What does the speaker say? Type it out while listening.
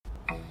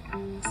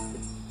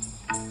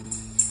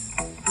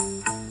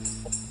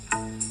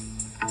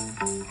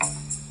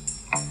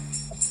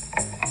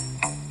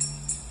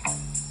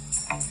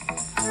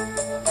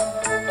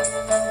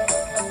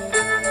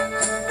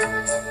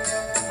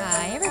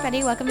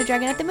Welcome to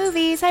Dragon at the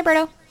Movies. Hi,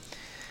 Berto.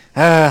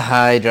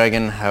 Hi,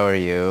 Dragon. How are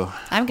you?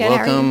 I'm good.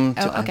 Welcome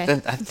How are you? Oh,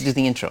 okay. I have to do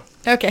the intro.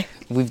 Okay.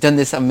 We've done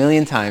this a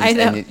million times, I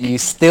know. and you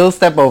still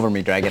step over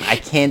me, Dragon. I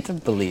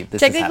can't believe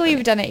this is Technically, happening.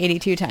 you've done it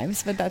 82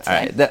 times, but that's All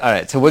fine. right, all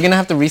right. So we're gonna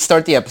have to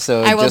restart the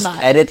episode. I will Just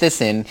not. edit this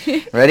in.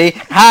 Ready?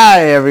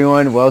 Hi,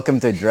 everyone. Welcome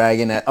to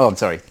Dragon at... Oh, I'm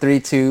sorry. 3,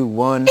 2,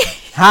 1.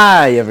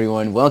 Hi,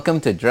 everyone. Welcome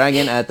to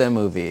Dragon at the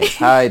Movies.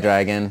 Hi,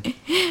 Dragon.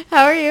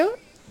 How are you?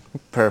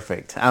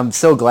 Perfect. I'm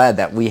so glad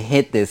that we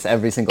hit this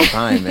every single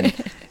time, and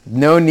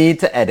no need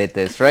to edit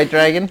this, right,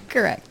 Dragon?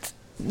 Correct.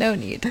 No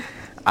need.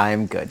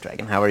 I'm good,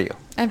 Dragon. How are you?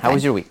 I'm How fine.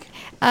 was your week?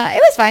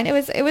 It was fine.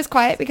 It was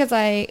quiet because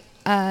I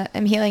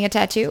am healing a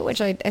tattoo, which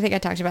I think I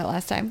talked about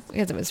last time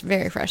because it was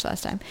very fresh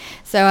last time.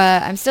 So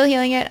I'm still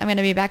healing it. I'm going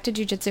to be back to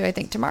jiu-jitsu, I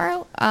think,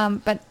 tomorrow.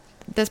 But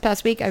this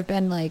past week I've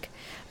been like,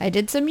 I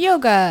did some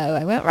yoga.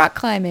 I went rock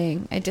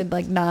climbing. I did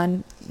like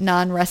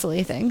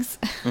non-wrestly things.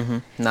 Mm-hmm.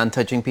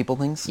 Non-touching people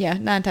things? Yeah,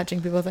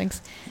 non-touching people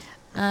things.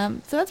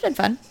 So that's been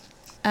fun.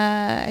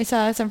 I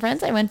saw some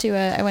friends. I went to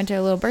a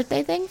little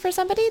birthday thing for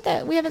somebody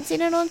that we haven't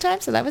seen in a long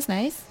time, so that was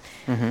nice.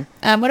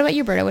 Mm-hmm. What about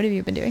you, Berta? What have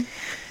you been doing?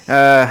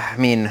 I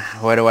mean,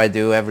 what do I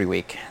do every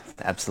week?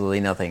 Absolutely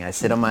nothing. I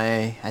sit on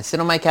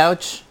my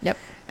couch. Yep.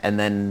 And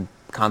then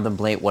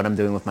contemplate what I'm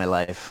doing with my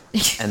life.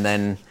 And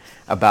then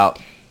about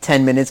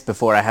 10 minutes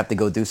before I have to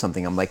go do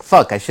something, I'm like,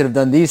 fuck, I should have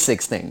done these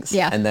 6 things.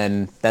 Yeah. And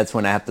then that's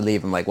when I have to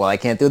leave. I'm like, well, I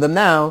can't do them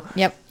now.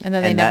 Yep. And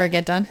then they never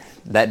get done.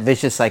 That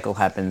vicious cycle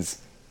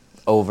happens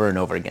over and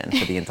over again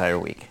for the entire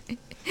week.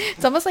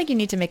 It's almost like you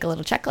need to make a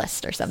little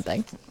checklist or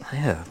something.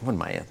 Yeah, what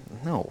am I?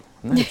 No,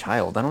 I'm not a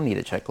child. I don't need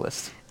a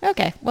checklist.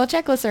 Okay. Well,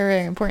 checklists are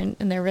very important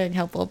and they're very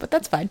helpful, but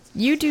that's fine.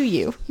 You do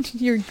you.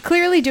 You're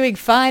clearly doing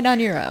fine on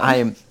your own. I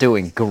am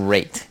doing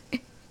great.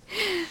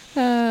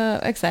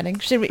 Exciting.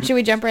 Should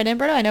we jump right in,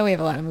 Berto? I know we have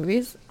a lot of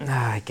movies.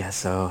 I guess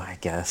so. I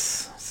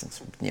guess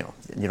since you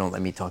don't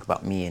let me talk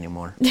about me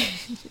anymore.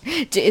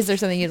 Is there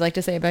something you'd like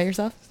to say about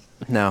yourself?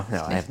 No,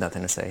 I have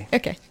nothing to say.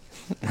 Okay.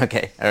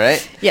 Okay, all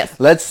right. Yes.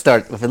 Let's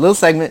start with a little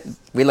segment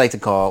we like to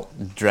call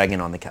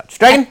Dragon on the Couch.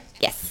 Dragon,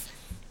 Yes.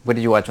 what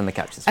did you watch on the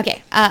couch this week?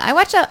 Okay. I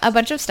watched a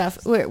bunch of stuff.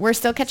 We're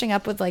still catching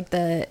up with like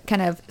the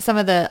kind of some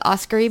of the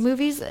Oscar-y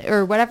movies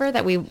or whatever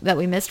that we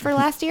missed for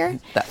last year.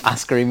 The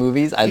Oscar-y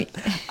movies.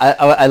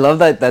 I love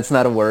that. That's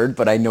not a word,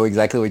 but I know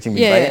exactly what you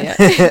mean by Yeah.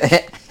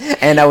 it.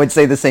 And I would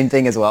say the same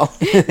thing as well.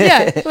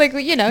 Yeah, like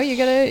you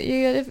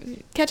gotta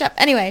catch up.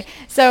 Anyway,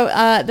 so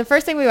the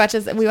first thing we watched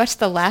is we watched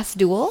The Last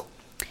Duel,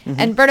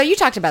 and Berto, you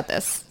talked about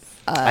this.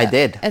 I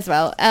did as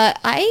well.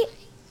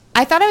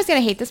 I thought I was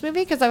gonna hate this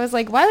movie because I was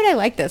like, why would I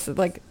like this? It's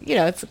like,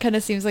 it kind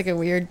of seems like a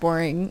weird,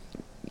 boring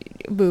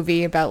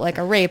movie about like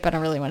a rape. I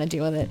don't really want to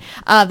deal with it.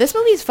 This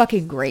movie is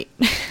fucking great.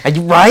 Are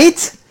you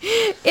right?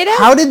 It is.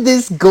 How did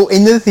this go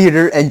into the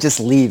theater and just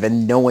leave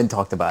and no one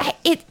talked about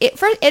it?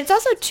 It's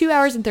also 2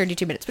 hours and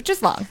 32 minutes, which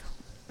is long.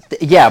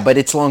 Yeah, but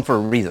it's long for a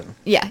reason.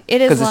 Yeah,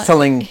 it is. Because long. it's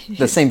telling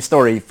the same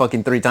story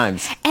fucking 3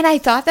 times. And I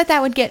thought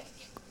that would get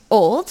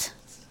old.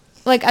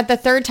 Like at the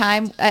third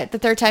time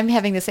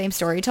having the same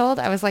story told,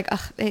 I was like,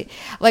 ugh.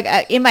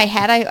 In my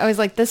head, I was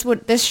like,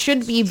 this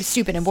should be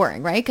stupid and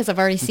boring, right? Because I've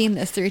already seen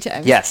this 3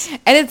 times. Yes.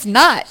 And it's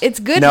not. It's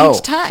good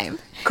each time.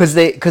 Because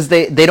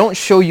they don't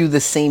show you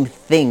the same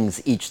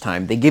things each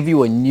time. They give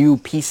you a new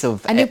piece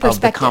of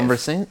the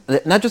conversation.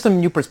 Not just a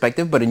new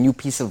perspective, but a new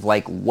piece of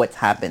like what's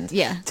happened.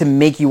 Yeah. To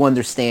make you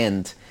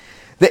understand.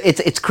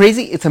 It's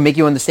crazy to make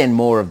you understand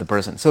more of the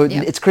person. So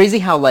it's crazy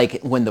how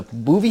like when the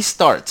movie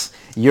starts,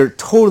 you're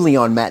totally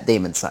on Matt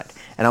Damon's side.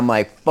 And I'm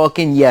like,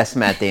 fucking yes,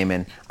 Matt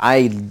Damon.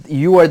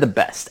 You are the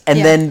best. And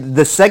then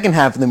the second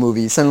half of the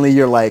movie, suddenly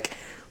you're like,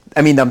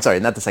 I'm sorry,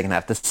 not the second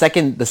half. The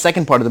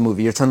second part of the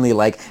movie, you're suddenly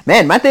like,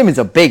 man, Matt Damon's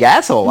a big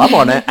asshole. I'm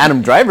on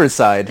Adam Driver's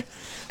side.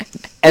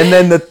 And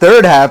then the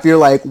third half, you're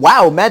like,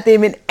 wow, Matt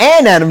Damon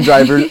and Adam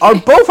Driver are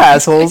both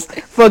assholes.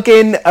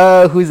 Fucking,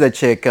 who's that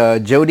chick?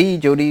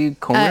 Jodie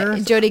Comer?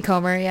 Jodie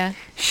Comer, yeah.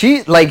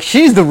 She's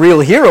the real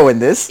hero in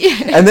this.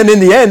 And then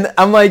in the end,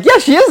 I'm like, yeah,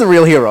 she is the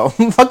real hero.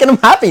 Fucking, I'm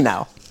happy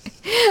now.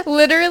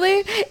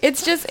 Literally,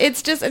 it's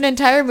just an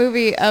entire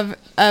movie of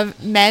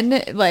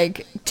men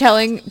like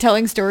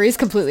telling stories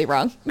completely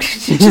wrong.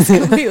 Just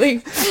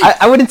completely.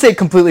 I wouldn't say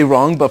completely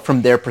wrong, but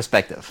from their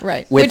perspective,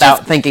 right?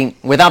 Without thinking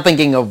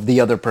of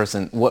the other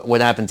person, what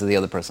happened to the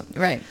other person,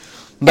 right?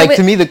 Like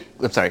to me,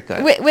 I'm sorry. Go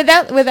ahead.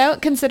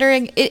 Without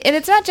considering, and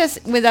it's not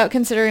just without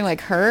considering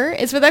like her.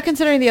 It's without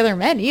considering the other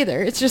men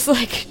either. It's just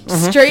like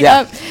straight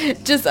up,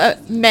 just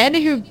men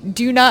who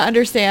do not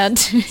understand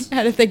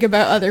how to think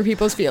about other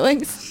people's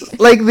feelings.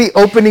 Like the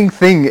opening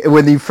thing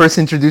when you first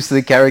introduce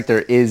the character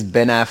is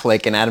Ben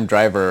Affleck and Adam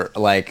Driver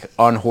like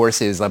on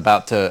horses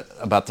about to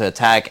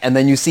attack, and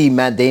then you see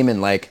Matt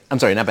Damon I'm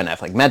sorry, not Ben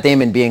Affleck, Matt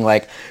Damon being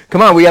like,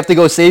 "Come on, we have to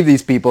go save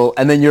these people,"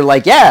 and then you're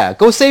like, "Yeah,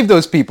 go save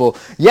those people,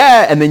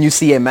 yeah," and then you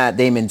see Matt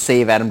Damon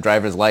save Adam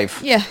Driver's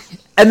life. Yeah.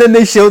 And then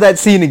they show that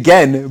scene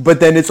again, but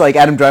then it's like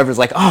Adam Driver's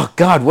like, oh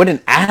God, what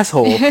an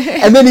asshole.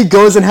 And then he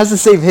goes and has to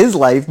save his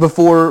life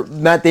before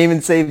Matt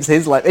Damon saves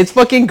his life. It's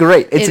fucking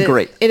great. It's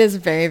great. It is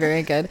very,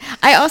 very good.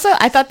 I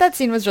thought that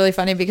scene was really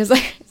funny because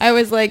I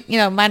was like,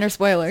 minor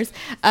spoilers.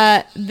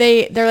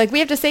 They're like, we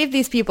have to save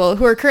these people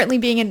who are currently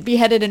being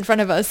beheaded in front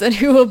of us and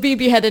who will be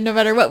beheaded no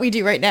matter what we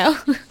do right now.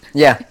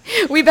 Yeah.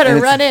 We better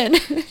run in.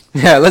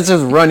 Yeah, let's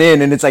just run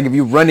in. And it's like, if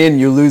you run in,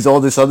 you lose all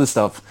this other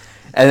stuff.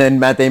 And then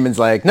Matt Damon's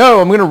like,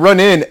 no, I'm going to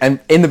run in. And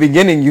in the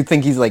beginning, you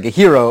think he's like a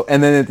hero.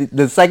 And then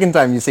the second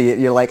time you see it,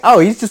 you're like, oh,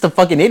 he's just a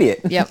fucking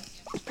idiot. Yep.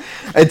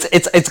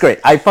 It's great.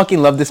 I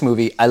fucking love this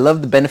movie. I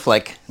love the Ben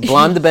Affleck.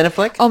 Blonde Ben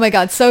Affleck. Oh my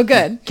God, so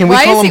good.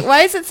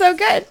 Why is it so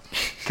good?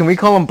 Can we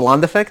call him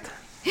Blonde Effect?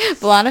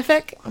 Blonde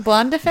Effect?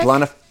 Blonde Effect?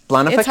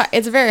 Blonde Effect?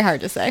 It's very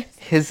hard to say.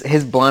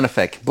 His Blonde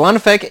Effect. Blonde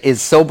Effect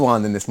is so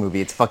blonde in this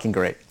movie. It's fucking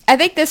great. I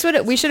think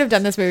we should have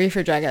done this movie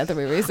for Drag Out the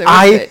Movies.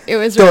 It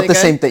was thought really the good.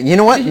 same thing. You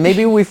know what?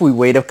 Maybe if we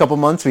wait a couple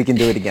months, we can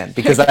do it again.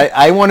 Because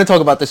I want to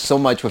talk about this so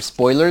much with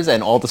spoilers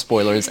and all the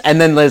spoilers. And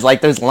then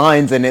there's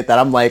lines in it that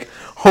I'm like,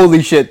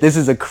 holy shit, this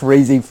is a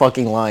crazy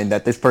fucking line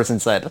that this person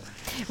said.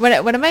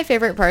 One of my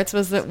favorite parts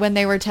was that when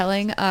they were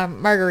telling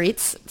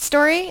Marguerite's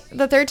story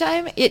the third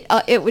time,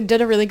 it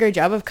did a really great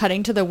job of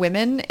cutting to the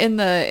women in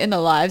the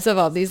lives of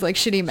all these like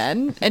shitty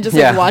men and just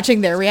like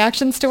watching their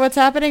reactions to what's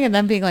happening and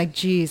then being like,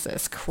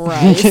 Jesus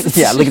Christ.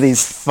 Yeah, look at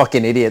these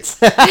fucking idiots.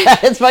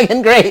 It's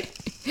fucking great.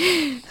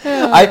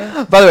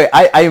 By the way,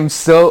 I am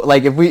so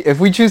like if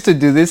we choose to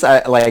do this,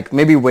 I like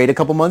maybe wait a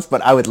couple months,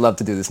 but I would love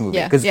to do this movie.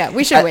 Yeah,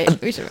 we should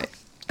wait. We should wait.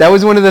 That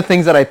was one of the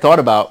things that I thought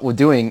about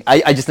doing.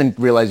 I just didn't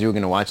realize you were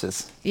going to watch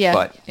this. Yeah.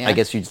 But I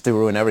guess you just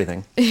ruin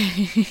everything.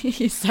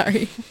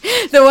 Sorry.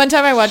 The one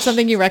time I watched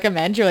something you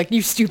recommend, you're like,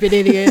 you stupid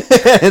idiot.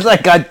 It's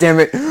like, God damn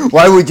it.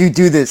 Why would you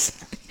do this?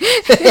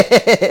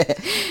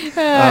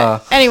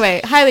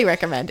 Anyway, highly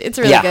recommend. It's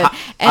really good.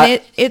 And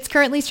it's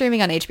currently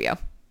streaming on HBO.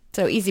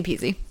 So easy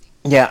peasy.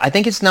 Yeah, I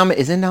think is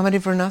it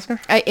nominated for an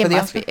Oscar? It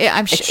must be. It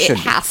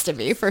has to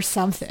be for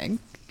something.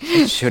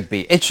 It should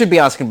be. It should be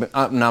Oscar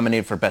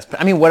nominated for Best.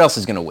 I mean, what else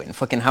is going to win?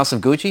 Fucking House of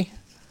Gucci?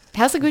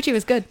 House of Gucci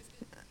was good.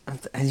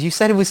 You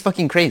said it was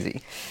fucking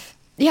crazy.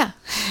 Yeah.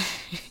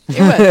 It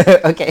was.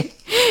 Okay.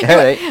 All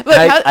right. Look,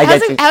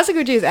 House of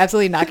Gucci is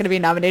absolutely not going to be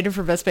nominated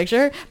for Best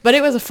Picture, but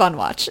it was a fun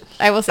watch.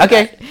 I will say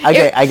that.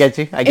 Okay. I get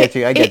you.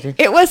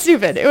 It was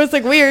stupid. It was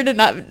like weird and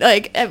not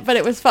like, but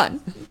it was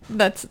fun.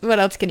 That's what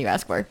else can you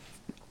ask for?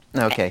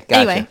 Okay. Gotcha.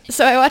 Anyway,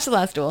 so I watched The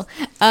Last Duel.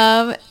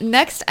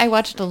 Next, I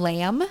watched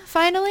Lamb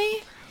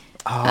finally.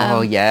 Oh,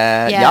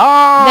 yeah. The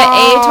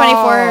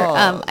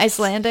A24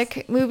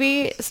 Icelandic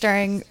movie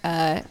starring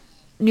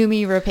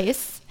Noomi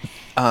Rapace.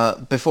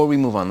 Before we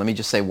move on, let me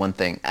just say one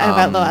thing.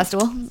 About The Last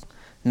Duel?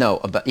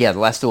 No, The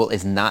Last Duel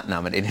is not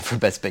nominated for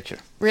Best Picture.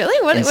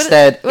 Really? What is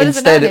it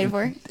nominated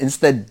for?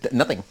 Instead,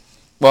 nothing.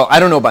 Well, I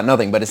don't know about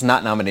nothing, but it's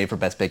not nominated for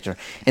Best Picture.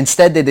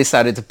 Instead, they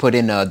decided to put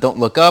in Don't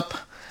Look Up,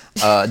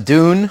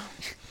 Dune,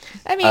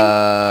 I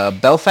mean...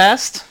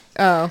 Belfast.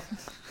 Oh.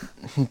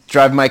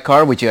 Drive My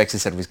Car, which you actually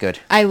said was good.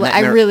 I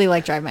really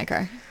like Drive My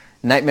Car.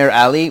 Nightmare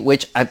Alley,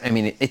 which I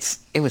mean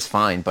it was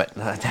fine, but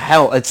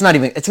hell, it's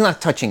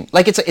not touching.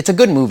 Like it's a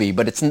good movie,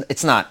 but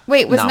it's not.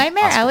 Wait, was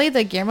Nightmare Alley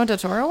the Guillermo del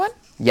Toro one?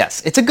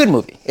 Yes, it's a good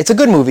movie. It's a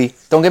good movie.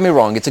 Don't get me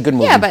wrong, it's a good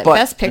movie. Yeah, but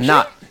Best Picture.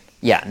 Not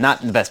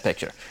the Best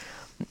Picture.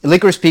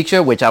 Licorice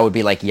Pizza, which I would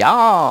be like,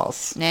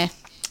 yes. Nah.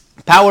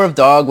 Power of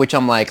Dog, which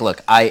I'm like,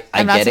 look, I get it.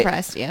 I'm not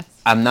surprised. Yeah.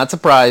 I'm not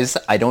surprised.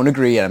 I don't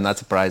agree, and I'm not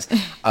surprised.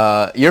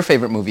 Your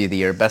favorite movie of the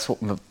year,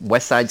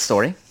 West Side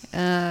Story.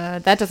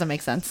 That doesn't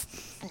make sense.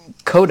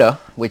 Coda,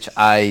 which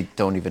I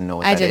don't even know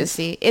what that is. I didn't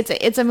see.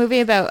 It's a movie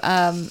about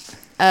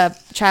a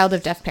child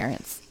of deaf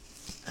parents.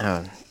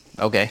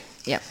 Okay.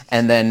 Yep.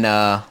 And then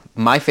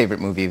my favorite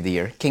movie of the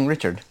year, King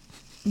Richard.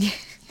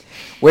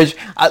 Which,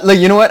 look,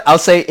 you know what? I'll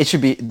say it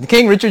should be,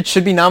 King Richard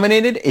should be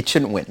nominated. It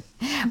shouldn't win.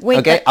 Wait,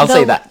 okay, I'll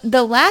say that.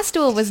 The Last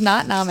Duel was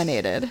not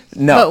nominated.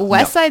 No. But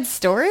West Side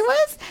Story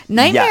was?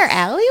 Nightmare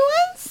Alley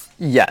was?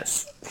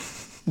 Yes.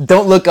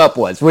 Don't Look Up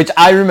was, which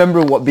I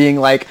remember being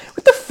like,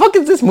 what the fuck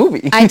is this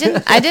movie? I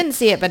didn't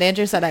see it, but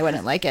Andrew said I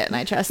wouldn't like it, and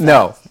I trust that.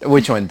 No.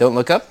 Which one? Don't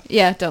Look Up?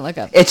 Yeah, Don't Look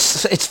Up.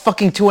 It's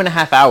fucking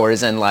 2.5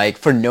 hours and like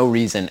for no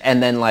reason.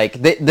 And then like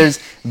there's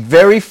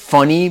very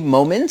funny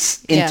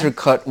moments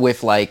intercut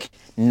with like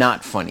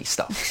not funny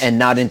stuff and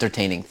not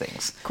entertaining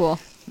things. Cool.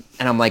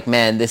 And I'm like,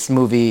 man, this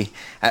movie.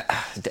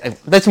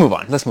 Let's move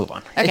on.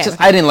 Okay,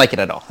 I didn't like it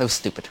at all. It was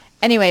stupid.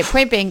 Anyway,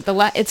 point being,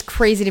 it's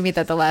crazy to me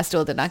that The Last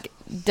Duel did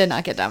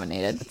not get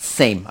nominated.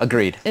 Same,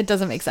 agreed. It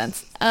doesn't make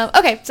sense.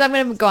 Okay, so I'm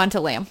gonna go on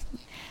to Lamb.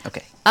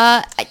 Okay.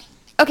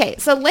 Okay,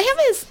 so Lamb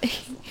is,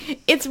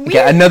 it's weird.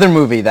 Okay, another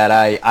movie that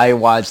I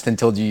watched and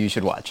told you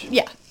should watch.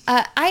 Yeah.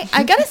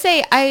 I gotta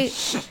say,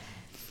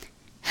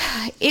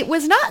 it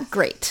was not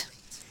great.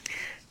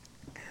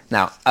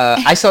 Now,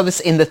 I saw this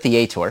in the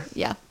theater.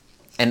 Yeah.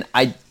 And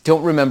I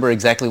don't remember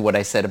exactly what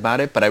I said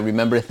about it, but I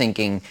remember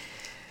thinking,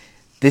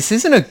 this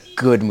isn't a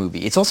good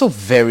movie. It's also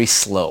very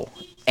slow.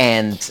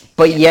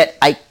 But yet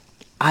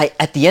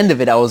at the end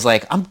of it, I was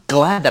like, I'm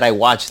glad that I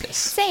watched this.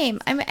 Same.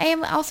 I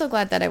am also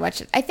glad that I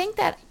watched it. I think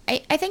that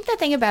I think the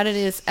thing about it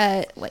is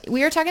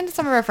we were talking to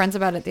some of our friends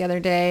about it the other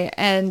day,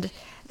 and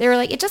they were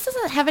like, it just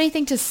doesn't have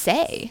anything to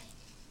say.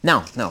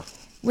 No.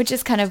 Which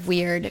is kind of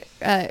weird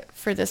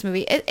for this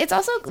movie. It's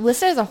also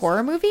listed as a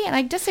horror movie, and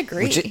I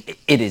disagree. Which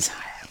it is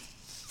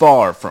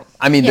far from.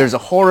 I mean, there's a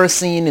horror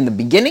scene in the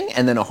beginning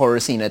and then a horror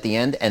scene at the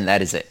end, and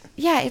that is it.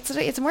 Yeah,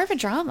 it's more of a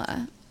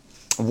drama.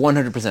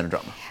 100% a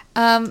drama.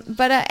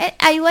 But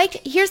I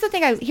liked. Here's the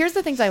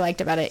things I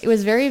liked about it. It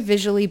was very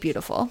visually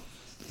beautiful.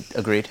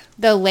 Agreed.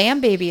 The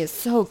lamb baby is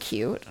so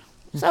cute.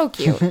 So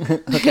cute.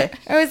 Okay.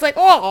 I was like,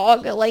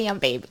 oh, the lamb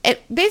baby.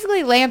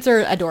 Basically, lambs are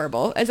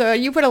adorable. And so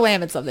you put a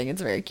lamb in something,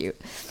 it's very cute.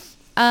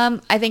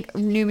 I think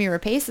Noomi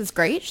Rapace is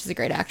great. She's a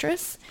great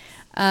actress.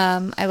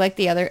 I like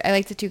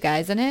the two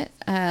guys in it.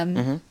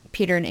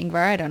 Peter and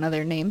Ingvar. I don't know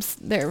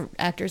their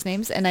actors'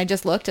 names. And I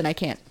just looked and I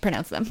can't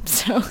pronounce them.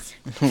 So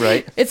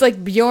right. It's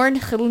like Bjorn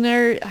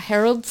Hilner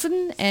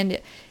Haraldsson and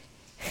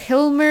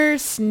Hilmer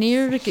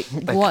Sneer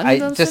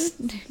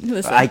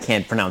I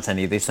can't pronounce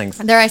any of these things.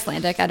 They're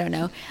Icelandic. I don't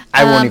know.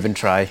 I won't even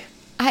try.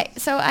 I'm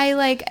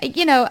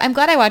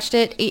glad I watched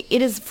it.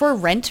 It is for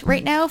rent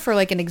right now for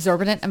like an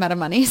exorbitant amount of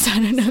money. So I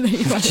don't know that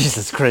you want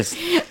Jesus Christ.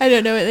 I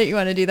don't know that you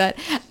want to do that.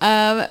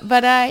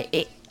 But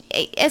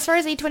as far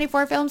as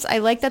A24 films, I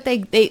like that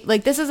they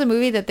like, this is a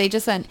movie that they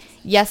just went,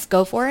 yes,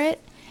 go for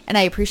it. And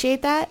I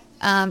appreciate that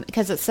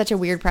because it's such a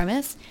weird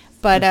premise.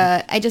 But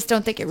I just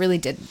don't think it really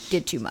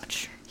did too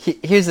much.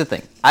 Here's the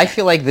thing. I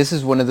feel like this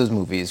is one of those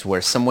movies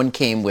where someone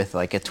came with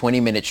like a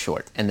 20-minute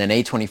short, and then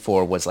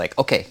A24 was like,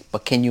 okay,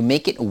 but can you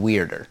make it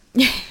weirder?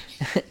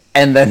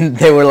 And then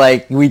they were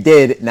like, we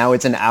did. Now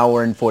it's an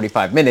hour and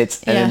 45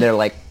 minutes. And then they're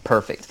like,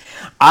 perfect.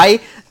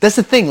 That's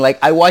the thing. Like,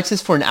 I watched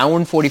this for an hour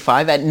and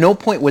 45. At no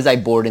point was I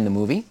bored in the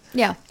movie.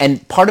 Yeah.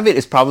 And part of it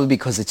is probably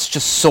because it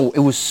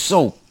was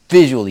so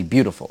visually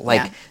beautiful.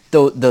 Like,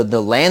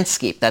 the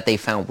landscape that they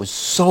found was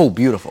so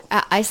beautiful.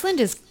 Iceland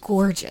is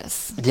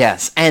gorgeous.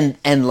 Yes, and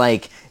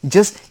like,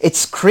 just,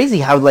 it's crazy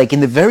how like in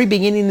the very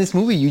beginning of this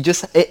movie you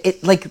just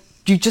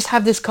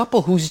have this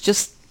couple who's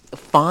just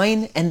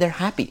fine and they're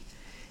happy.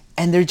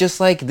 And they're just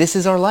like, this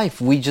is our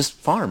life. We just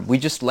farm. We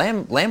just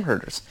lamb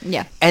herders.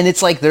 Yeah. And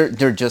it's like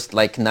they're just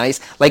like nice.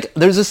 Like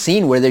there's a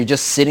scene where they're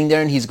just sitting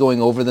there and he's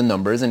going over the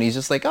numbers and he's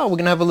just like, oh, we're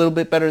gonna have a little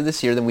bit better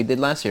this year than we did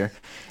last year.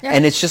 Yeah.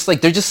 And it's just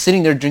like they're just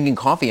sitting there drinking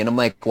coffee and I'm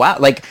like, wow.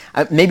 Like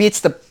maybe it's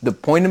the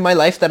point in my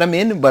life that I'm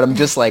in, but I'm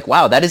just like,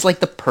 wow, that is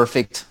like the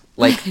perfect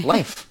like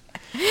life.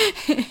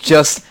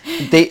 Just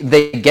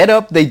they get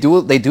up, they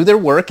do their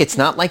work. It's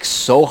not like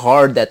so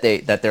hard that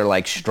they're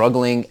like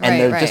struggling and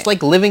they're just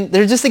like living,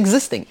 they're just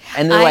existing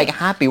and they're like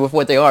happy with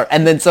what they are.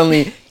 And then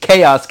suddenly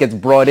chaos gets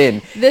brought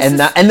in and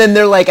then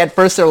they're like, at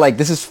first they're like,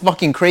 this is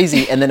fucking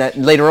crazy, and then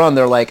later on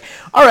they're like,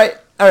 all right,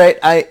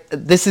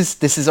 this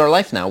is our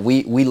life now.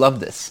 We love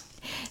this.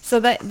 So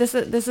this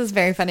is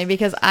very funny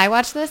because I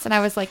watched this and I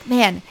was like,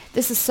 man,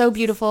 this is so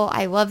beautiful.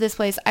 I love this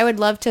place. I would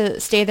love to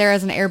stay there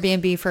as an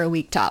Airbnb for a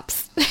week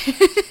tops.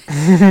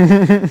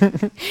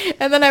 And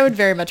then I would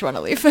very much want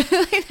to leave.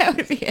 That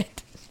would be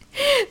it.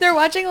 They're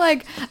watching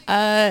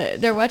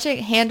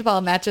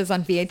handball matches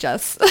on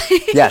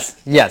VHS. Yes.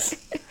 Yeah,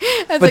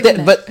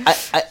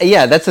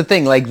 that's the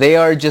thing. Like they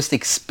are just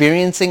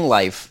experiencing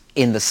life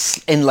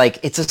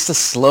it's just a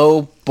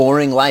slow,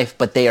 boring life,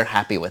 but they are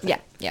happy with it.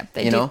 Yeah,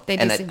 they do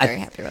seem very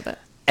happy with it.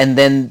 And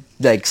then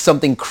like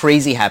something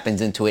crazy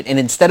happens into it, and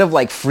instead of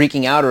like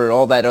freaking out or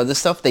all that other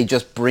stuff, they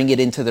just bring it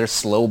into their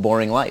slow,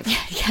 boring life.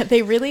 Yeah,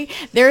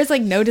 there is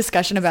like no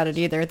discussion about it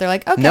either. They're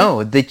like, okay.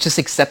 No, they're just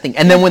accepting.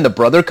 And then when the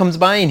brother comes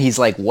by and he's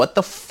like, what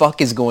the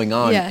fuck is going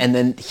on? Yeah. And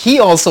then he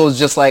also is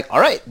just like,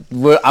 all right,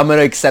 I'm going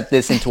to accept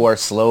this into our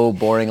slow,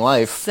 boring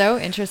life. So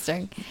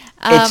interesting.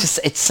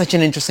 It's such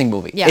an interesting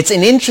movie. Yeah. It's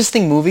an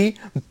interesting movie,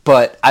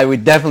 but I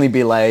would definitely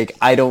be like,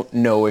 I don't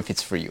know if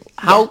it's for you.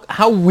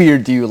 How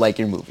weird do you like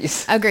your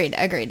movies? Agreed.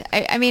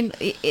 I mean,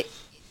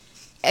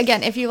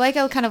 again, if you like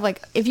other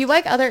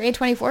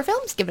A24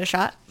 films, give it a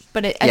shot.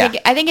 But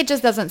I think it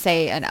just doesn't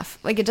say enough.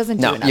 Like it doesn't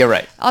do enough. No, you're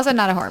right. Also,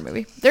 not a horror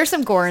movie. There's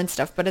some gore and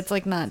stuff, but it's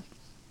like not.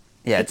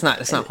 Yeah, it's not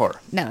horror.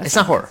 No, it's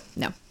not horror.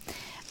 No.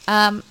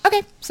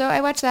 Okay, so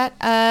I watched that.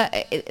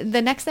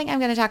 The next thing I'm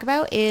going to talk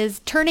about is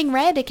Turning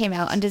Red. It came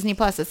out on Disney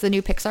Plus. It's the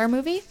new Pixar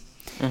movie.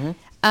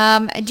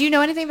 Mm-hmm. Do you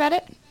know anything about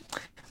it?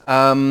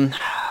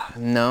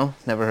 No,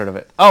 never heard of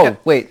it. Oh,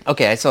 wait.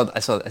 Okay, I see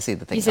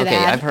the thing. You see okay, the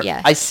ad? I've heard.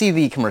 Yeah. I see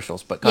the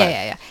commercials, but go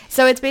ahead. Yeah.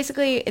 So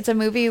it's a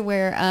movie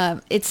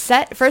where it's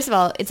set. First of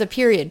all, it's a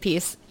period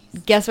piece.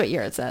 Guess what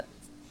year it's set?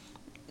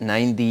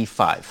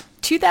 95.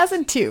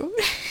 2002.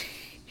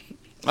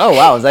 Oh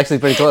wow, it's actually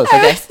pretty close.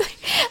 Okay.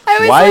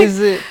 Why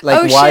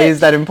is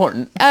that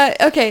important?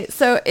 Okay,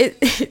 so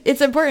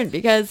it's important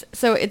because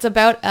it's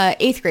about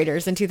 8th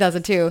graders in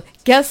 2002.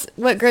 Guess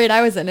what grade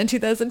I was in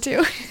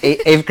 2002?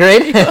 8th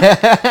grade?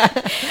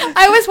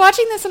 I was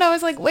watching this and I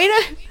was like, wait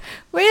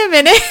a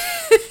minute.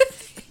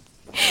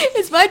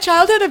 Is my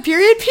childhood a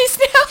period piece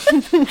now?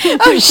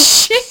 Oh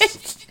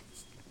shit.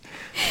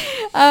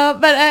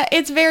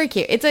 It's very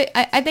cute.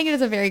 I think it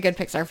is a very good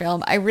Pixar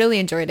film. I really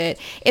enjoyed it.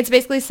 It's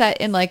basically set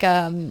in like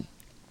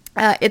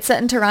it's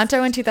set in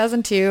Toronto in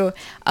 2002.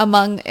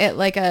 Among it,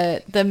 like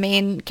the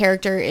main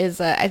character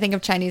is I think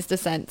of Chinese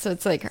descent, so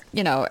it's like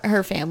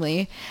her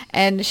family,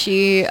 and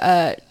she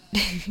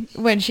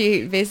when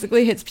she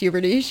basically hits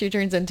puberty, she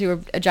turns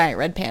into a giant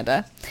red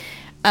panda.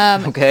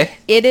 Okay.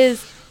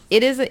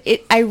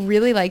 I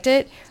really liked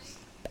it,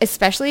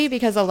 especially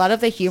because a lot of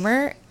the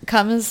humor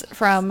comes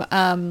from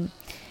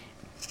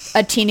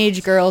a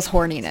teenage girl's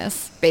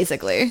horniness,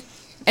 basically.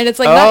 And it's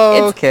like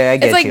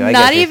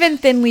not even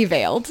thinly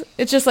veiled.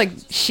 It's just like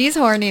she's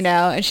horny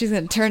now and she's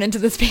going to turn into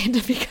this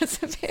panda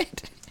because of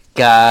it.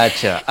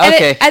 Gotcha. And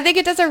okay. I think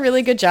it does a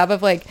really good job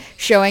of like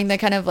showing the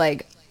kind of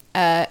like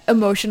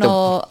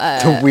emotional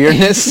the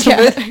weirdness of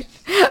it.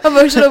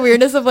 Emotional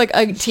weirdness of like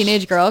a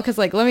teenage girl, because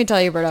like let me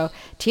tell you, Berto,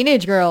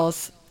 teenage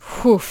girls,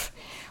 whew,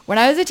 when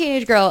I was a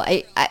teenage girl,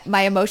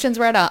 my emotions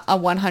were at a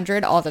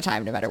 100 all the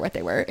time, no matter what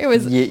they were. It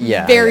was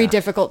very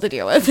difficult to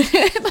deal with.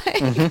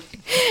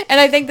 And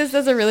I think this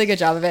does a really good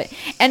job of it.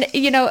 And,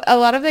 a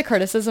lot of the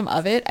criticism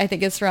of it, I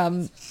think, is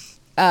from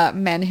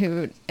men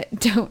who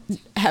don't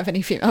have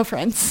any female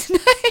friends.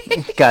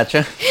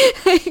 Gotcha.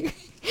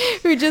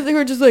 who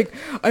are just like,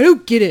 I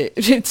don't get it.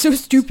 It's so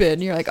stupid.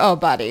 And you're like, oh,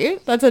 buddy,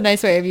 that's a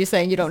nice way of you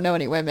saying you don't know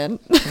any women.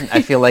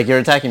 I feel like you're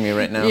attacking me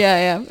right now.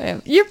 Yeah.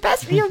 Your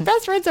best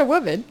friend's a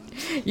woman.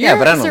 Yeah,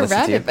 but I don't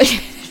listen to you.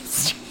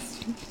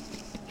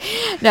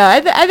 No,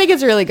 I think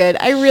it's really good.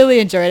 I really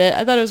enjoyed it.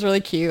 I thought it was really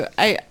cute.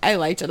 I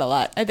liked it a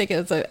lot. I think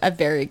it was a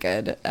very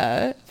good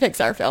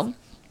Pixar film.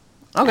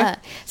 Okay.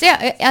 So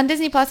yeah, on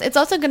Disney Plus, it's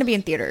also going to be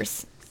in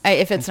theaters,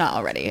 if it's not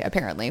already,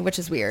 apparently, which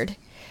is weird.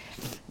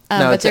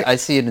 No, I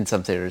see it in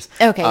some theaters.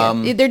 Okay,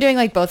 yeah. They're doing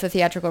like both a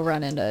theatrical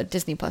run and a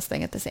Disney Plus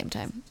thing at the same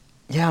time.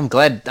 Yeah, I'm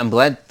glad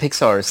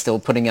Pixar is still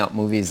putting out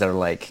movies that are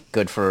like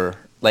good for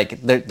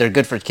they're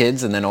good for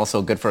kids and then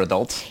also good for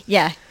adults.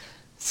 Yeah.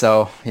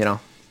 So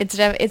it's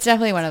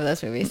definitely one of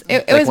those movies.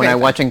 It like was when I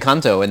watch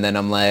Encanto and then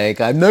I'm like,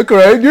 I'm not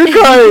crying, you're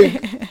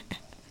crying.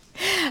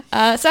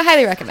 So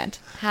highly recommend.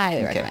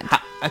 Highly recommend.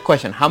 A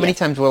question: how many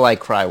times will I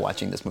cry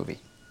watching this movie?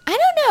 I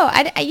don't know.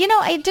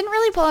 I didn't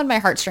really pull on my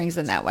heartstrings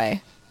in that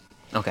way.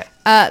 Okay.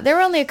 There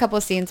were only a couple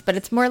of scenes, but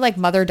it's more like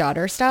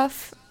mother-daughter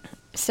stuff.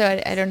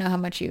 So I don't know how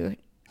much you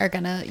are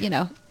gonna,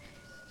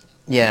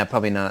 Yeah,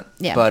 probably not.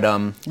 Yeah. But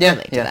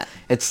yeah.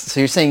 So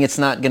you're saying it's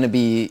not gonna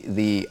be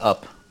the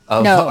Up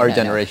of our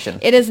generation? No.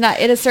 It is not.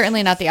 It is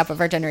certainly not the Up of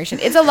our generation.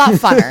 It's a lot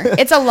funner.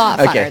 It's a lot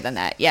funner than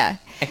that. Yeah.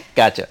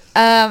 Gotcha.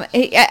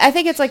 I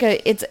think it's like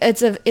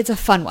it's a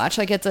fun watch.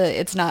 Like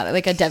it's not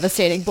like a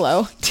devastating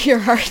blow to your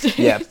heart.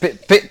 Yeah,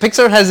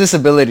 Pixar has this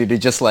ability to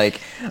just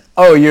like,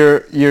 oh,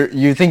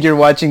 you think you're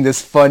watching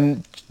this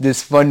fun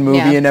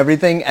movie and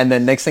everything, and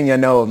then next thing you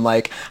know, I'm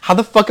like, how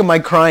the fuck am I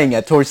crying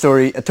at Toy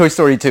Story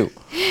 2?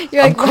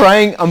 I'm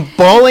crying, I'm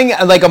bawling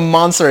like a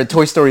monster at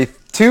Toy Story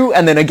 2,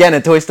 and then again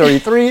at Toy Story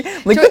 3.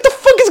 Like, what the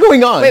fuck is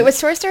going on? Wait, was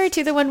Toy Story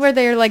 2 the one where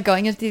they're like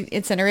going into the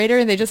incinerator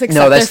and they just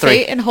accept their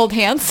fate and hold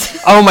hands?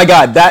 Oh my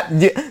god,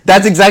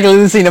 that's exactly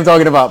the scene I'm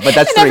talking about, but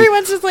that's and 3.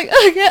 Everyone's just like,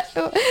 oh yeah.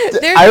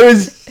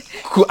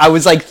 I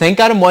was like, thank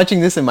God I'm watching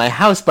this in my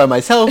house by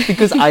myself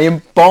because I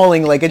am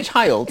bawling like a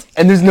child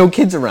and there's no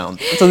kids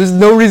around. So there's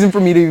no reason for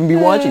me to even be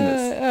watching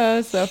this.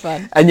 Oh, so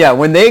fun. And yeah,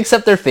 when they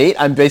accept their fate,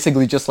 I'm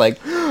basically just like,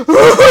 oh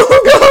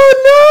God,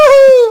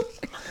 no!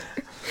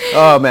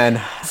 Oh man.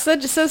 So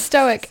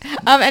stoic.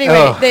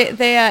 Anyway,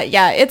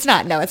 it's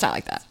not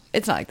like that.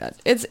 It's not like that.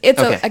 It's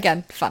okay.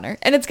 Again, funner.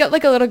 And it's got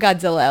like a little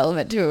Godzilla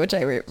element to it, which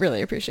I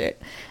really appreciate.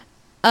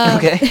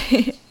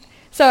 Okay.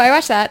 So I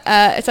watched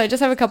that. So I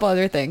just have a couple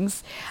other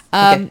things.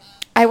 I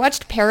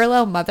watched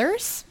Parallel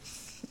Mothers.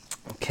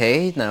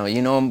 Okay. Now,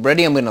 I'm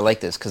ready. I'm going to like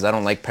this because I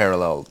don't like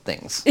parallel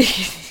things.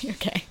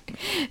 Okay.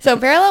 So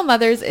Parallel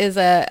Mothers is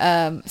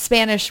a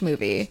Spanish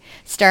movie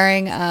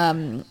starring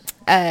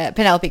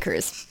Penelope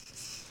Cruz.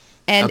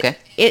 And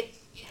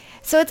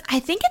I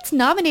think it's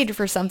nominated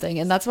for something,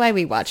 and that's why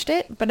we watched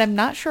it, but I'm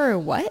not sure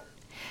what.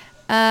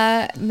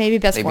 Maybe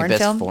Best Foreign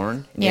Film.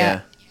 Foreign?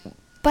 Yeah.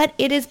 But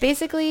it is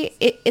basically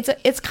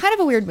it's kind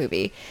of a weird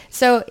movie.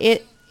 So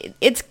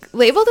it's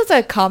labeled as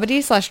a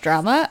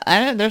comedy/drama.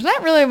 There's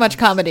not really much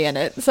comedy in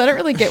it, so I don't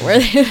really get where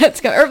that's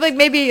going. Or like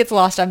maybe it's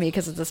lost on me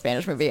because it's a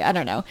Spanish movie. I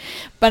don't know.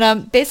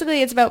 But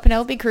basically it's about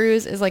Penelope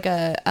Cruz is like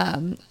a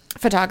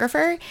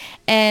photographer,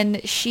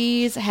 and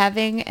she's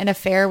having an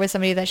affair with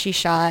somebody that she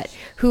shot,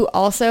 who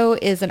also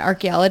is an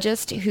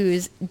archaeologist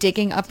who's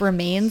digging up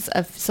remains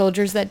of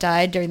soldiers that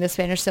died during the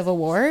Spanish Civil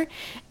War,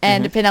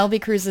 and Penelope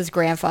Cruz's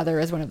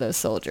grandfather is one of those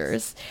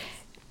soldiers.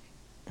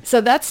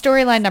 So that's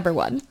storyline number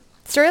 1.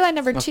 Storyline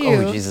number 2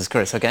 oh Jesus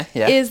Christ, okay,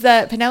 yeah, is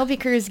that Penelope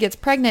Cruz gets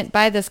pregnant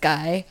by this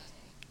guy,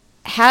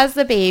 has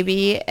the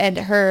baby, and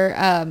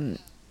her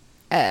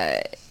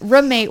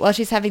roommate, while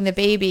she's having the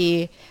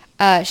baby,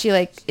 she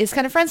like is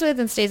kind of friends with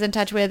and stays in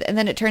touch with, and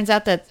then it turns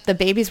out that the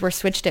babies were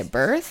switched at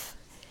birth.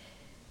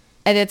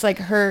 And it's like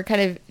her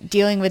kind of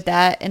dealing with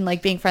that and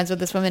like being friends with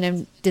this woman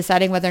and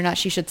deciding whether or not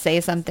she should say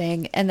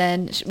something. And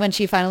then when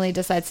she finally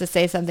decides to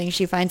say something,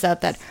 she finds out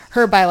that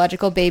her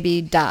biological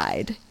baby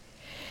died.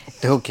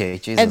 Okay,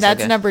 Jesus. And that's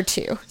okay. number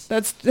 2.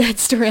 That's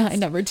storyline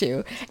number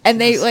 2.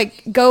 And they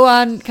like go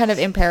on kind of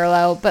in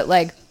parallel, but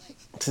like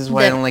this is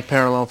why I don't like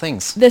parallel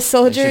things. The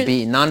soldier it should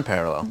be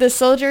non-parallel. The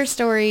soldier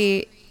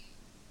story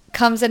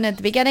comes in at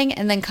the beginning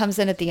and then comes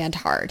in at the end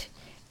hard.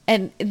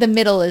 And the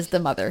middle is the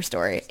mother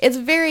story.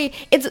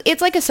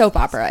 It's like a soap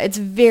opera. It's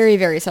very,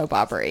 very soap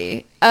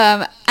opera-y.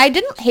 I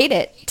didn't hate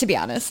it, to be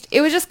honest.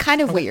 It was just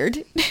kind of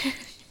weird.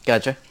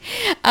 Gotcha.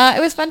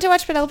 It was fun to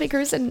watch Penelope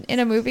Cruz in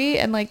a movie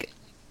and like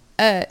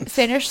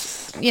Spanish,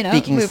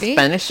 Speaking movie.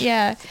 Spanish?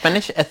 Yeah.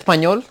 Spanish?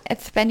 Espanol?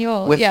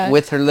 Espanol,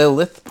 With her little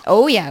lisp?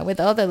 Oh, yeah, with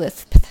all the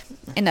lisps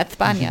in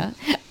España.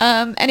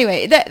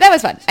 Anyway, that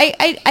was fun.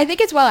 I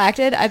think it's well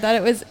acted. I thought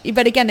it was,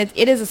 but again, it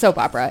is a soap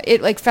opera.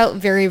 It like felt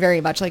very,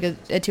 very much like a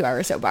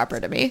 2-hour soap opera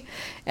to me.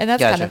 And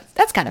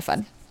that's kind of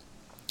fun.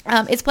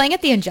 It's playing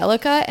at the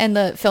Angelica and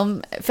the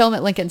film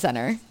at Lincoln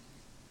Center.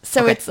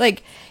 So Okay. it's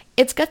like,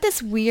 it's got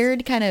this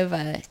weird kind of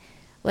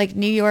like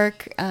New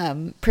York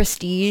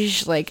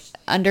prestige, like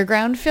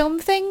underground film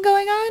thing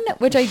going on,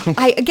 which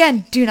I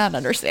again do not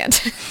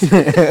understand.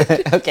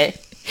 Okay.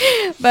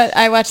 But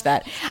I watched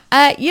that.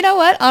 You know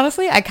what?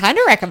 Honestly, I kind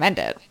of recommend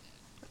it.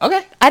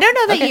 Okay. I don't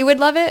know that you would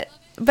love it,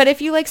 but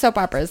if you like soap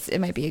operas, it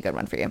might be a good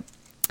one for you.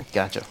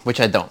 Gotcha. Which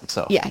I don't,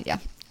 so. Yeah.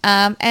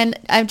 And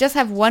I just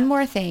have one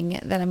more thing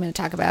that I'm going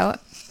to talk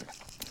about.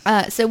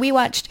 So we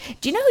watched,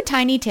 do you know who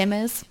Tiny Tim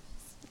is?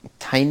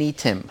 Tiny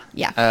Tim.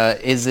 Yeah.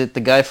 Is it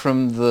the guy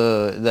from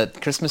that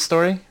Christmas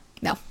Story?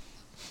 No.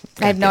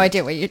 I have no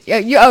idea what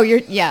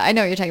yeah, I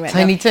know what you're talking about.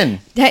 Tiny No. Tim.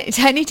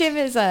 Tiny Tim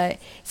is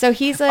so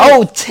he's a...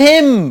 Oh,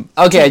 Tim!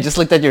 Okay, I just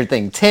looked at your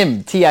thing.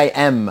 Tim,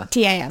 T-I-M.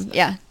 T-I-M,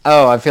 yeah.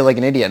 Oh, I feel like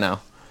an idiot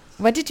now.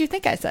 What did you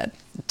think I said?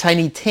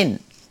 Tiny Tin.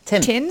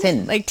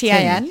 Tin? Like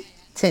T-I-N?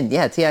 Tin,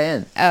 yeah,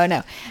 T-I-N. Oh,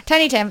 no.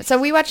 Tiny Tim. So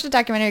we watched a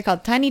documentary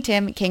called Tiny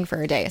Tim, King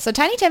for a Day. So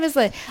Tiny Tim is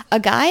a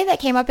guy that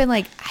came up in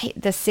like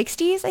the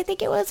 60s, I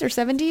think it was, or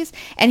 70s.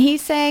 And he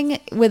sang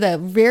with a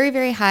very,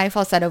 very high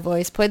falsetto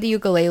voice, played the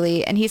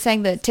ukulele, and he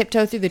sang the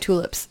Tiptoe Through the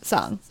Tulips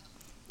song.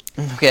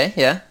 Okay,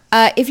 yeah.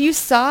 If you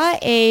saw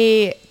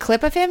a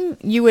clip of him,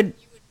 you would...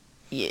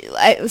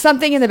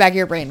 something in the back of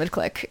your brain would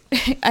click,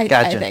 I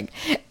think.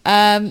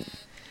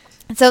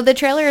 So the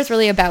trailer is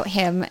really about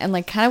him and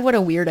like kind of what a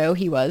weirdo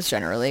he was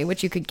generally,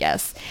 which you could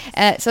guess.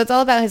 So it's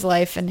all about his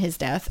life and his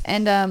death.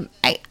 And there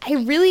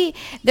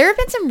have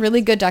been some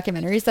really good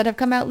documentaries that have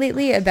come out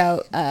lately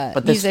about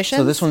musicians.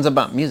 So this one's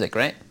about music,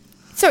 right?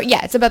 So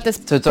yeah, it's about this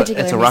particular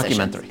it's a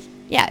musician. rockumentary.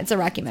 Yeah, it's a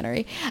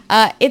rockumentary.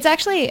 It's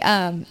actually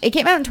it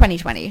came out in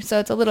 2020, so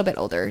it's a little bit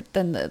older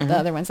than the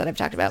other ones that I've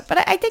talked about.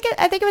 But I think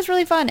it was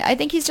really fun. I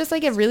think he's just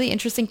like a really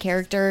interesting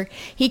character.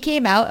 He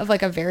came out of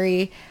like a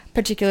very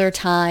particular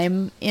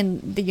time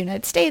in the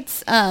United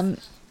States. And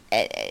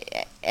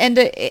I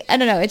don't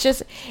know. He's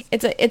just an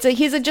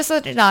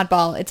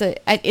oddball.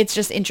 It's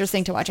just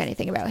interesting to watch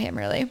anything about him,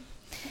 really.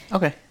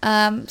 Okay. So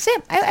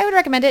yeah, I would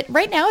recommend it.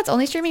 Right now, it's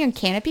only streaming on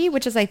Canopy,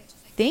 which is I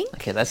think.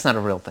 Okay, that's not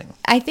a real thing.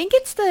 I think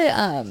it's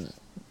the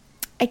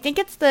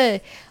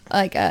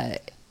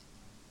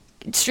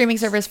streaming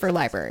service for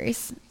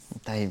libraries.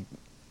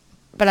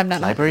 But I'm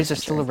not. Libraries are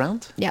still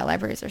around? Yeah,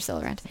 libraries are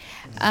still around.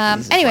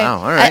 Jesus, Anyway, wow,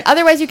 all right.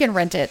 Otherwise you can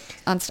rent it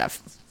on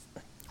stuff.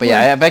 But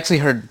yeah, I've actually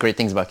heard great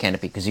things about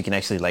Canopy because you can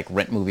actually like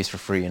rent movies for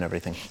free and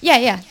everything.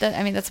 Yeah.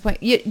 That's the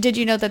point. Did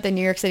you know that the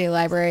New York City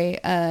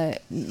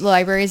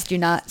libraries do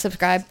not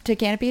subscribe to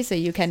Canopy, so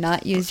you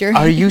cannot use your...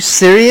 Are you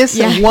serious?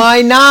 Yeah.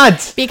 Why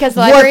not? Because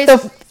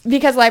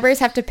libraries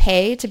have to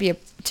pay to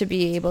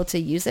be able to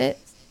use it.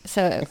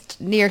 So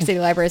New York City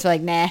libraries are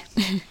like, nah.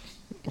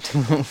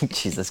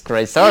 Jesus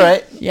Christ. All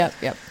right. Yep.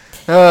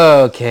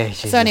 Okay.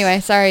 Jesus. So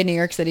anyway, sorry, New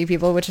York City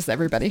people, which is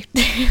everybody.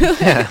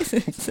 Yeah.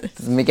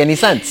 Doesn't make any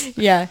sense.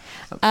 Yeah.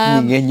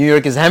 New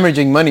York is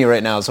hemorrhaging money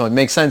right now, so it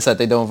makes sense that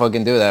they don't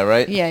fucking do that,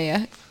 right?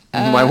 Yeah.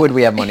 Why would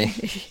we have money?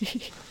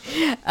 So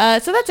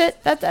that's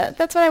it.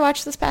 That's what I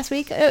watched this past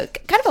week.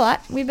 Kind of a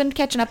lot. We've been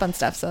catching up on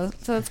stuff, so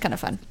that's kind of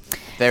fun.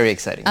 Very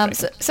exciting.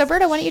 So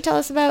Berto, why don't you tell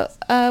us about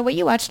what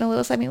you watched in a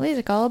little segment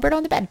later called Berto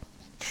on the Bed?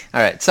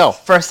 All right. So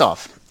first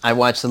off, I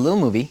watched a little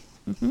movie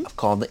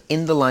called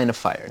In the Line of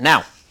Fire.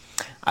 Now,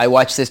 I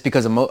watched this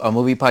because a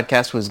movie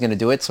podcast was going to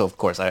do it, so of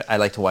course I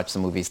like to watch the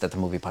movies that the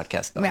movie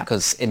podcast does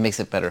because it makes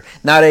it better.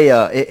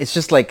 It's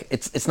just like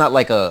it's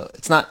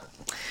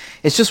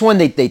just when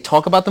they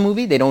talk about the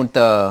movie, they don't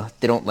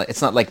like,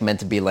 it's not like meant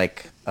to be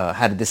like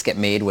how did this get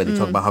made, where they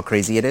talk about how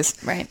crazy it is.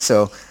 Right.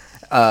 So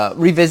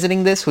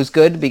revisiting this was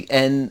good,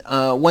 and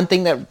one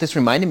thing that this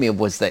reminded me of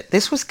was that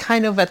this was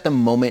kind of at the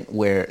moment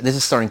where this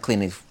is starring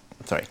Clint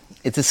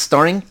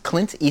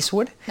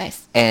Eastwood.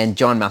 Nice. And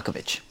John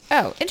Malkovich.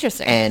 Oh,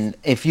 interesting. And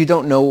if you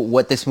don't know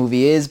what this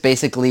movie is,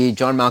 basically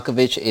John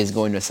Malkovich is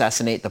going to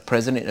assassinate the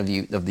president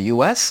of the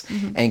U.S.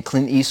 And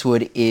Clint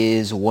Eastwood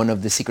is one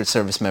of the Secret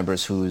Service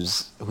members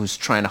who's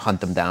trying to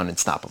hunt them down and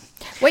stop them.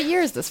 What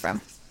year is this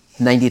from?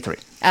 93.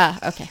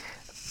 Ah, okay.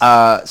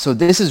 So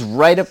this is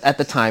right up at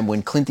the time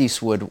when Clint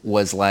Eastwood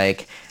was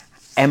like,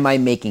 am I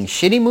making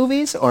shitty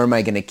movies, or am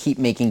I going to keep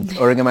making,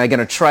 or am I going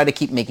to try to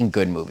keep making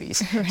good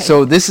movies? Right.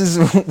 So this is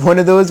one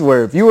of those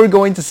where if you were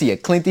going to see a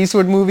Clint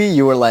Eastwood movie,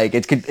 you were like,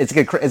 it's going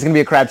to be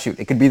a crapshoot.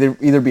 It could be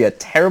either be a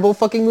terrible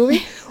fucking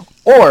movie,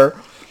 or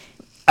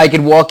I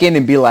could walk in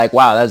and be like,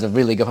 wow, that was a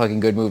really good fucking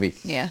good movie.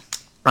 Yeah.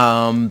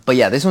 But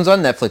yeah, this one's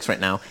on Netflix right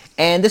now,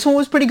 and this one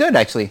was pretty good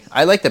actually.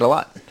 I liked it a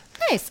lot.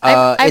 Nice.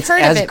 I've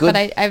heard of it, but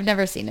I've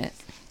never seen it.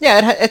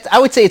 Yeah, I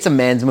would say it's a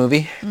man's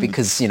movie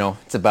because,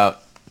 it's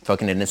about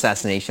fucking an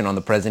assassination on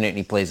the president, and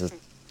he plays a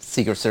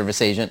Secret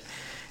Service agent.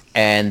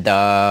 And,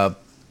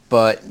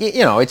 but,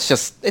 it's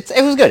just,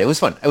 it was good. It was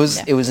fun. It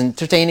was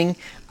entertaining. It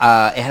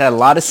had a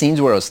lot of scenes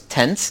where it was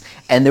tense,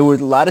 and there were a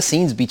lot of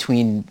scenes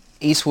between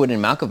Eastwood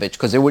and Malkovich,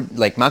 because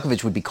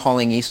Malkovich would be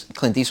calling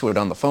Clint Eastwood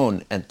on the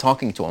phone and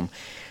talking to him.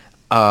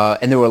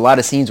 And there were a lot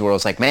of scenes where I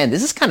was like, man,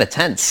 this is kind of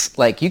tense.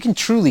 Like, you can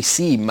truly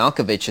see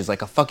Malkovich is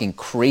like a fucking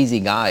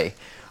crazy guy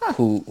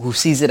who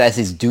sees it as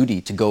his duty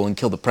to go and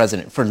kill the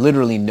president for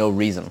literally no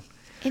reason.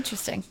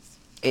 Interesting.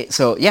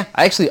 So, yeah,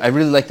 I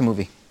really liked the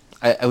movie.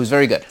 It was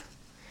very good.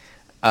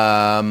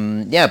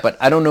 Yeah, but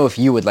I don't know if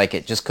you would like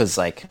it just because,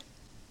 like,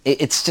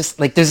 it's just,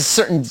 like, there's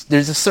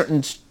a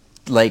certain,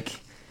 like,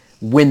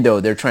 window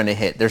they're trying to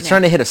hit. They're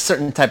trying to hit a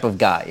certain type of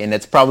guy, and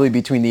it's probably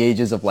between the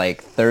ages of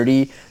like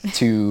 30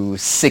 to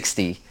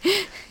 60.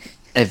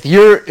 If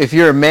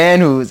you're a man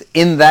who's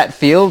in that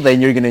field,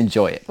 then you're gonna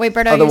enjoy it. Wait,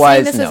 Bert, are you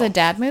saying this is a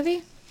dad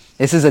movie?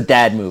 This is a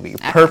dad movie.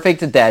 Okay.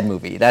 Perfect dad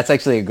movie. That's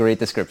actually a great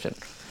description.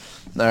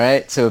 All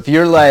right. So if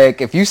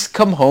you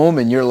come home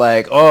and you're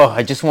like, oh,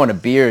 I just want a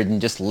beer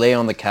and just lay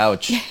on the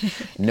couch,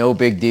 no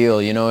big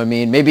deal. You know what I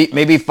mean?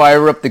 Maybe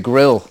fire up the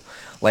grill.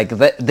 Like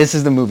this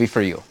is the movie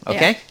for you.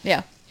 Okay.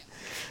 Yeah.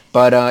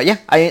 But yeah,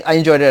 I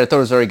enjoyed it. I thought it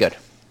was very good.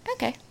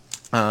 Okay.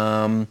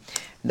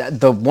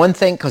 The one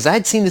thing, because I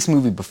had seen this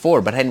movie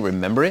before, but I didn't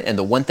remember it, and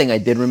the one thing I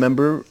did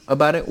remember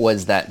about it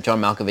was that John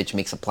Malkovich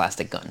makes a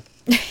plastic gun.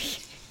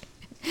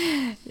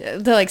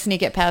 To like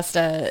sneak it past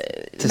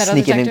metal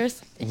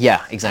detectors?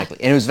 Yeah, exactly.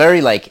 And it was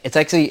very like,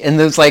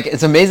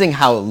 it's amazing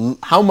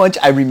how much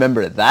I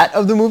remember that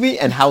of the movie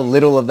and how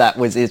little of that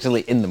was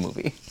actually in the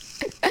movie.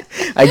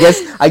 I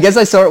guess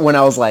I saw it when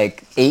I was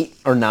like 8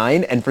 or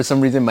 9, and for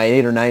some reason my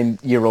 8 or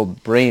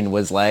 9-year-old brain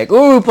was like,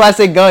 "Ooh,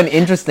 plastic gun,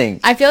 interesting."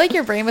 I feel like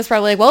your brain was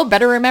probably like, "Well,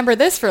 better remember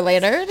this for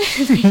later."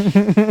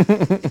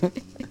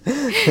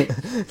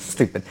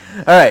 Stupid.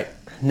 All right,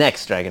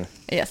 next, Dragon.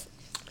 Yes.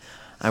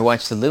 I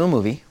watched a little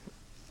movie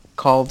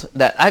called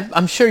that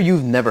I'm sure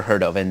you've never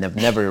heard of and have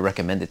never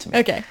recommended to me.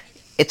 Okay.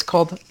 It's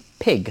called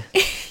Pig.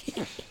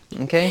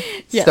 Okay.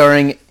 Yeah.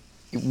 Starring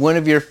one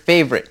of your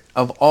favorite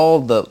of all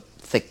the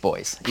thick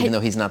boys, even though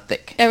he's not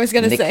thick. I was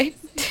gonna say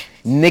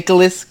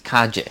Nicolas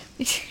Cage.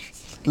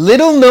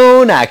 Little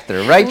known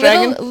actor, right,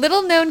 Dragon?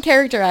 Little known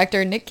character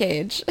actor Nick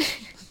Cage.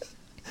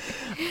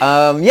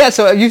 Yeah,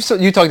 so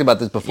you talked about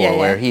this before,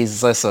 where he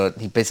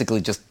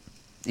basically just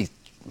he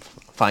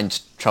finds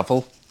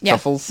truffles.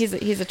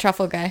 He's a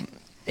truffle guy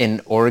in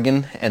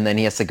Oregon, and then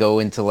he has to go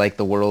into like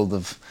the world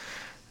of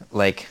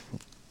like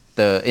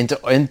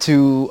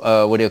into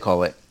what do you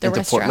call it? The into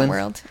restaurant Portland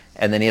world.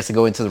 And then he has to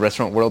go into the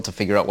restaurant world to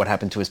figure out what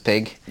happened to his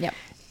pig. Yep.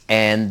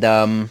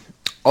 And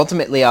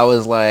ultimately, I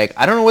was like,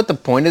 I don't know what the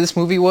point of this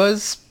movie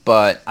was,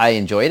 but I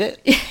enjoyed it.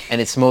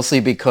 And it's mostly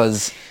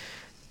because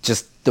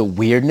just the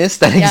weirdness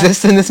that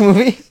exists in this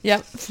movie.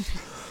 Yep.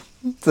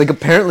 It's like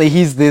apparently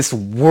he's this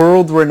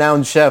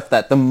world-renowned chef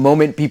that the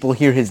moment people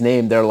hear his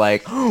name, they're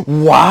like,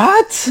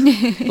 what?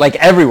 Like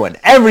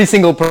every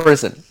single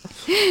person.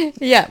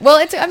 Yeah, well,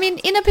 in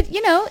a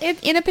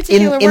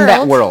particular world. In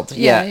that world,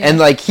 yeah. Yeah. And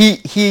like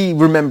he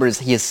remembers,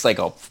 he has like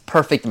a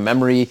perfect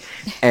memory,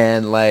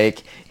 and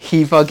like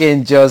he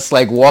fucking just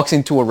like walks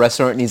into a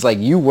restaurant and he's like,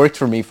 you worked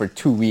for me for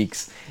 2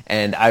 weeks,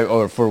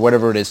 or for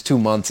whatever it is, 2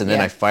 months, and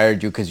then I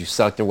fired you because you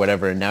sucked or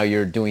whatever, and now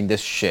you're doing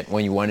this shit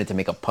when you wanted to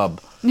make a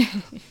pub.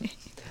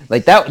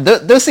 Like that,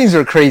 those scenes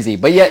were crazy,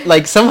 but yet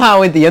like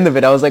somehow at the end of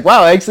it, I was like,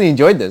 wow, I actually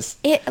enjoyed this.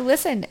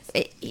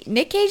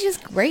 Nick Cage is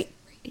great.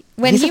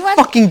 He's a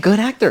fucking good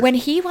actor. When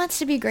he wants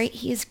to be great,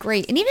 he's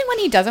great. And even when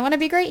he doesn't want to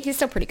be great, he's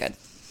still pretty good.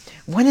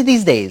 One of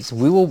these days,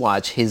 we will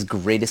watch his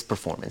greatest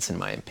performance, in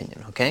my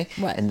opinion, okay?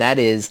 What? And that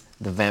is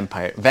The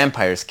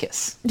Vampire's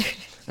Kiss.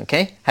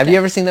 Okay? Have you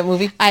ever seen that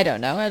movie? I don't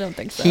know. I don't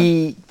think so.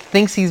 He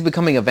thinks he's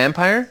becoming a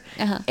vampire,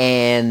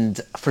 and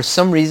for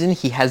some reason,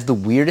 he has the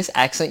weirdest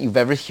accent you've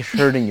ever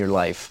heard in your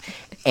life.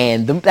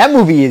 And that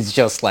movie is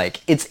just like,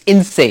 it's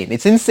insane.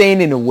 It's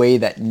insane in a way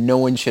that no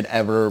one should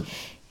ever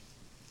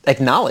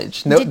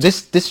acknowledge. No,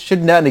 this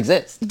should not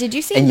exist. Did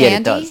you see and Mandy?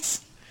 Yet it does.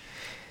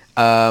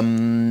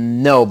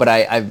 No, but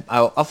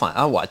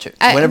I'll watch it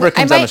whenever it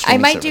comes on a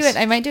streaming service.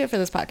 I might do it for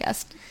this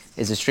podcast.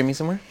 Is it streaming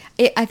somewhere?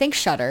 I think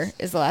Shudder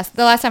is the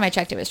last time I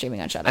checked. It was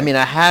streaming on Shudder. I mean,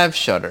 I have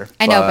Shudder.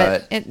 I know,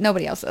 but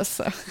nobody else does.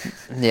 So.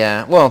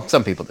 Yeah, well,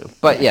 some people do,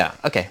 but yeah,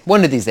 okay.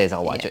 One of these days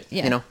I'll watch it.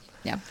 Yeah. You know.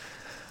 Yeah.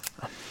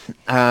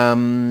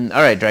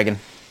 All right, Dragon.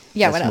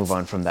 Yeah. Let's move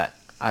on from that.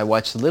 I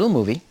watched a little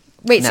movie.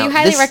 Wait, so you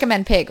highly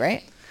recommend Pig,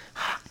 right?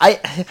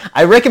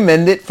 I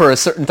recommend it for a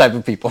certain type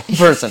of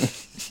person.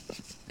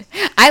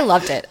 I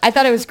loved it. I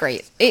thought it was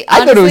great. I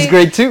thought it was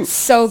great too.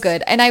 So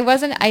good. And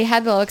I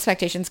had low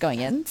expectations going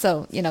in.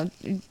 So,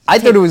 I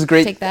thought it was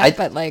great. Take that,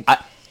 but like.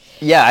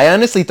 I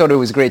honestly thought it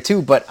was great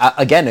too. But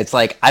again, it's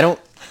like, I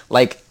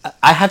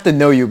have to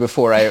know you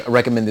before I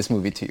recommend this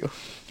movie to you.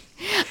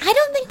 I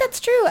don't think that's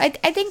true. I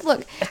think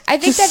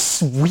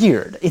that's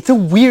weird. It's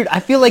I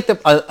feel like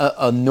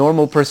a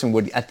normal person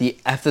would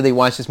after they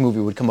watch this movie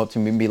would come up to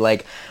me and be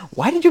like,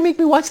 "Why did you make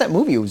me watch that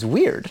movie? It was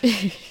weird.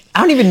 I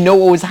don't even know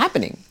what was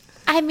happening."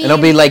 I mean, and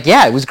I'll be like,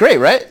 "Yeah, it was great,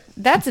 right?"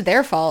 That's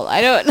their fault. I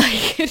don't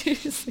like.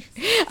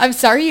 I'm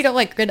sorry you don't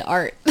like good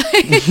art.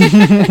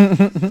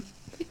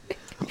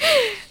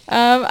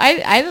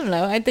 I don't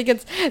know. I think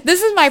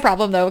this is my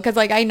problem though, because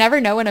like I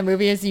never know when a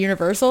movie is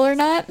universal or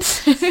not.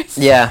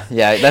 yeah,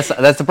 that's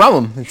the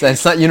problem.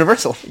 It's not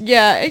universal.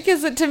 Yeah,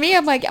 because to me,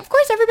 I'm like, of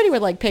course everybody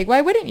would like Pig.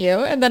 Why wouldn't you?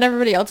 And then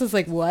everybody else is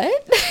like, what?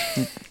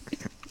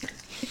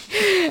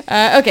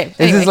 Okay.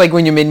 This is like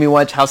when you made me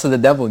watch House of the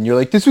Devil, and you're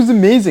like, this was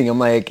amazing. I'm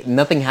like,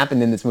 nothing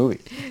happened in this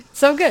movie.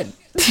 So good.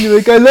 You're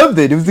like, I loved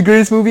it. It was the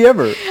greatest movie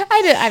ever.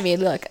 I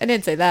mean, look, I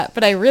didn't say that,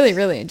 but I really,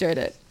 really enjoyed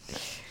it.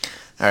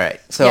 All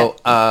right, so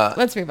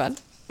let's move on.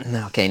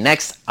 Okay,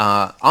 next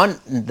on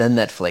the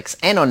Netflix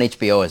and on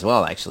HBO as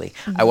well. Actually,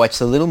 I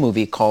watched a little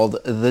movie called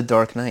The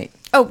Dark Knight.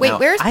 Oh wait,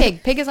 where's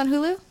Pig? Pig is on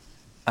Hulu.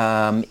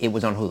 It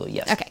was on Hulu.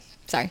 Yes. Okay,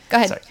 sorry. Go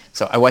ahead. Sorry.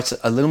 So I watched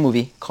a little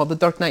movie called The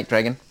Dark Knight,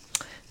 Dragon.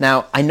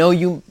 Now I know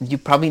you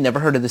probably never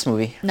heard of this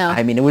movie. No.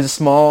 I mean, it was a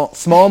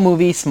small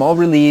movie, small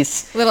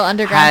release. Little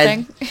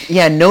underground thing.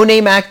 Yeah, no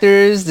name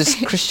actors. This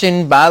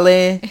Christian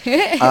Bale,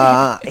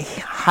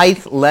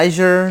 Heath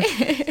Ledger,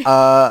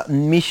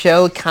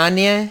 Michelle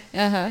Kanye.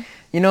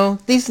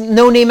 These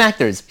no name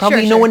actors.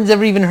 Probably no one's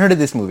ever even heard of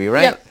this movie,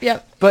 right?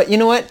 Yep. But you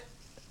know what?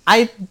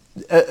 I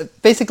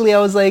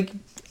was like,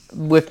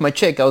 with my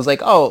chick, I was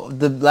like, oh,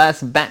 the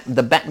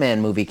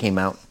Batman movie came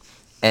out.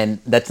 And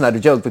that's not a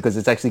joke because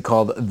it's actually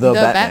called The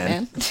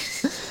Batman.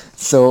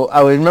 So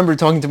I remember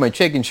talking to my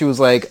chick and she was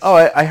like, oh,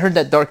 I heard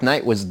that Dark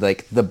Knight was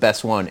like the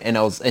best one. And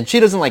she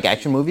doesn't like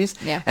action movies.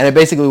 Yeah. And I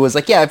basically was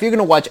like, yeah, if you're going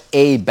to watch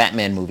a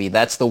Batman movie,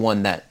 that's the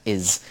one that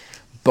is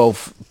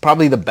both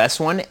probably the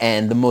best one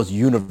and the most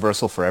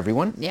universal for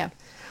everyone. Yeah.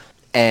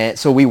 And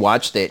so we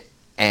watched it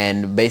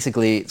and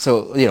basically,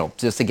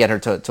 just to get her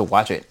to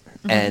watch it.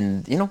 Mm-hmm.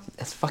 And,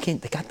 it's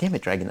fucking, God damn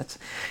it, Dragon.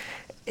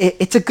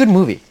 It's a good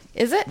movie.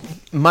 Is it?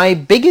 My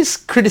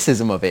biggest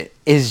criticism of it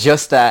is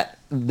just that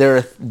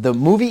the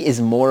movie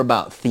is more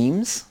about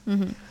themes,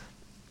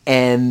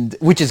 and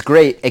which is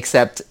great,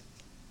 except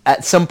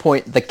at some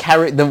point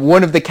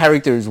one of the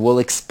characters will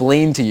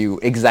explain to you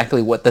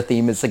exactly what the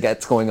theme is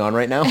that's going on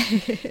right now.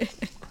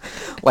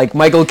 Like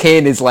Michael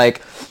Caine is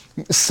like,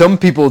 some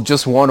people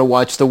just want to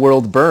watch the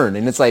world burn,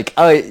 and it's like,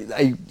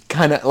 I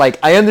kind of like,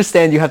 I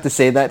understand you have to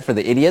say that for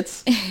the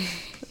idiots.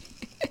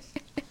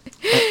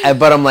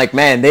 But I'm like,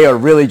 man, they are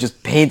really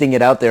just painting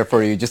it out there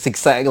for you. Just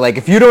excited. Like,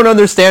 if you don't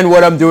understand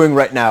what I'm doing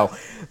right now,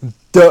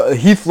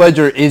 Heath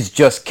Ledger is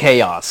just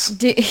chaos.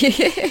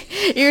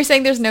 You're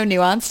saying there's no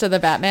nuance to the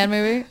Batman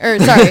movie? Or,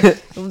 sorry,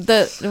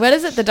 what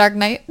is it? The Dark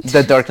Knight?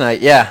 The Dark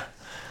Knight, yeah.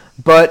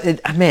 But,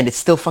 it's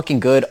still fucking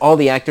good. All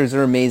the actors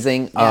are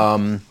amazing.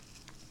 Yeah.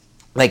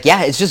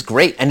 It's just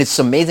great. And it's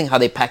amazing how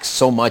they pack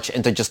so much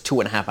into just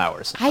 2.5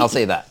 hours. I'll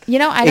say that.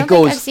 I don't think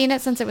I've seen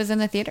it since it was in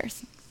the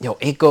theaters.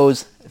 It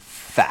goes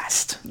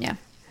fast. Yeah.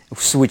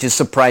 Which is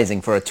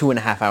surprising for a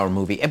 2.5 hour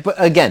movie. But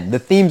again, the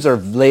themes are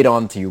laid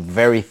on to you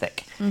very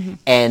thick. Mm-hmm.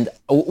 And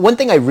one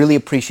thing I really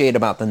appreciate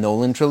about the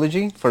Nolan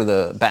trilogy for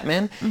the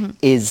Batman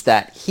is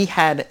that he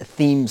had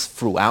themes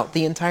throughout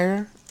the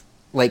entire,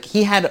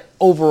 he had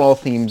overall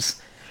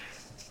themes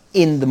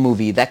in the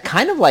movie that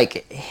kind of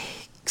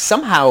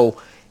somehow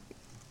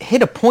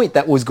hit a point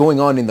that was going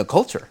on in the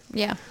culture.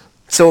 Yeah.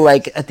 So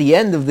at the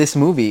end of this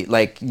movie,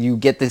 you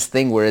get this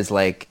thing where it's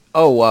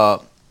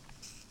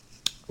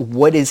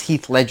what is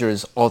Heath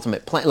Ledger's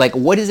ultimate plan?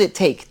 What does it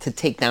take to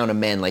take down a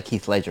man like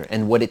Heath Ledger?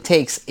 And what it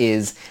takes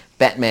is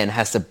Batman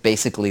has to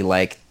basically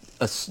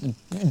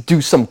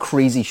do some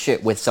crazy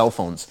shit with cell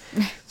phones.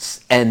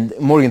 And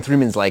Morgan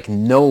Freeman's like,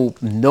 no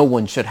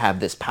one should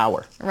have this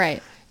power.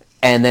 Right.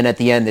 And then at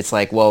the end, it's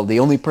like, well, the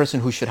only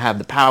person who should have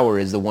the power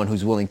is the one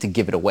who's willing to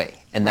give it away.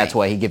 And that's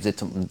why he gives it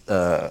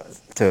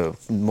to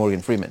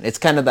Morgan Freeman. It's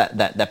kind of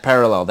that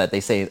parallel that they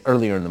say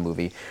earlier in the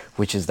movie,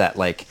 which is that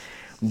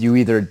you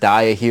either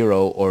die a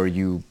hero or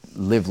you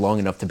live long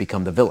enough to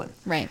become the villain.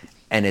 Right.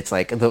 And it's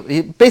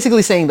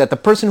basically saying that the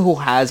person who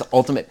has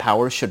ultimate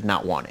power should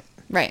not want it.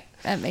 Right.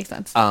 That makes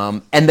sense.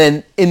 And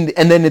then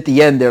at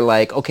the end they're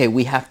like, okay,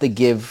 we have to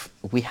give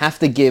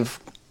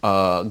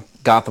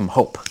Gotham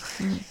hope.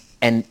 Mm-hmm.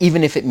 And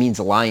even if it means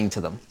lying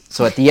to them.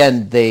 So at the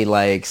end they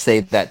say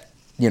that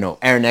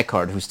Aaron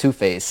Eckhart, who's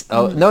Two-Face.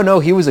 No,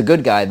 he was a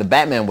good guy. The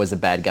Batman was a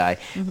bad guy.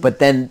 Mm-hmm. But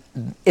then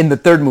in the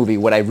third movie,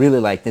 what I really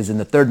liked is in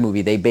the third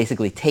movie, they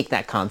basically take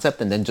that concept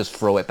and then just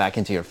throw it back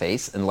into your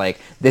face. And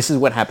this is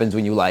what happens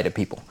when you lie to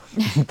people.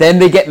 Then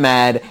they get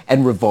mad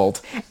and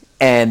revolt.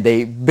 and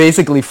they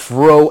basically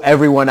throw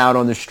everyone out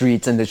on the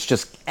streets, and it's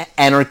just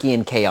anarchy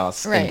and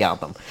chaos in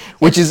Gotham,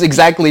 which is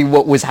exactly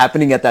what was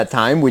happening at that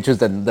time, which was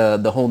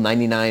the whole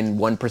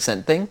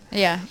 99.1% thing.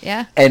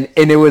 Yeah. And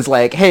it was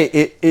like,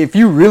 hey, if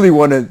you really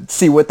want to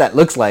see what that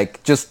looks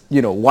like, just,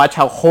 watch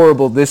how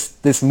horrible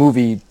this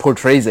movie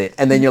portrays it.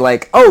 And then you're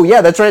like, oh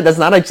yeah, that's right, that's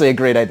not actually a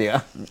great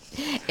idea.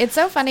 It's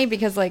so funny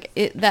because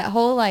that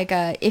whole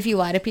if you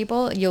lie to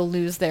people, you'll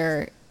lose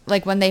their,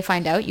 when they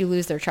find out, you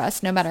lose their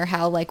trust, no matter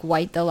how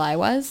white the lie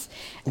was.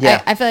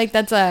 Yeah. I feel like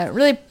that's a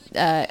really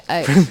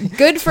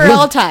good for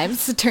all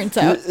times, it turns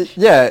out.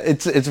 Yeah,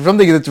 it's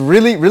something that's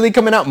really, really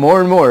coming out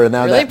more and more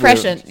now. Really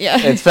prescient, yeah.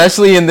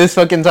 Especially in this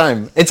fucking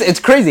time. It's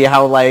crazy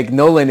how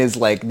Nolan is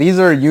these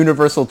are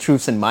universal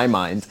truths in my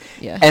mind.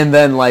 Yeah. And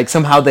then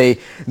somehow they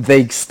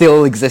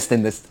still exist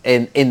in this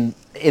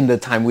in the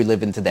time we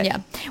live in today. Yeah.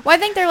 Well, I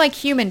think they're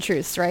human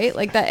truths, right?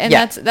 That, and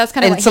that's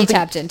kind of what he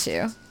tapped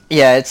into.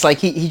 Yeah, it's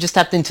he just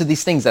tapped into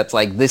these things that's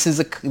this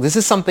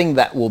is something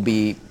that will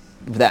be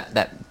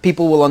that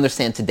people will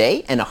understand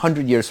today, and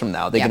 100 years from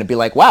now they're going to be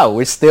like, wow,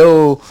 we're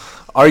still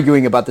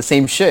arguing about the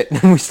same shit.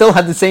 We still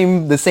have the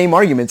same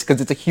arguments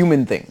because it's a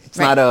human thing. It's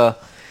not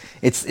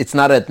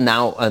a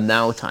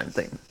now time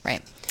thing.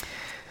 Right.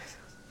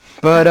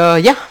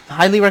 But yeah,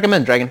 highly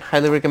recommend, Dragon.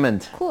 Highly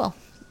recommend. Cool.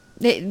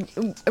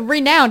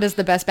 Renowned as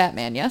the best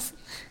Batman, yes?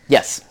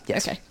 Yes.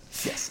 Okay.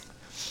 Yes.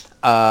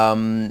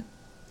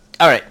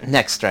 All right,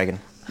 next, Dragon.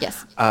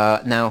 Yes.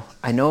 Now,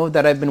 I know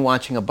that I've been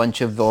watching a bunch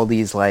of all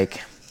these,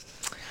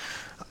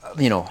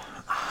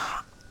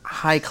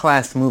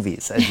 high-class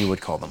movies, as you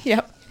would call them.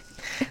 Yep.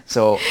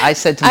 So I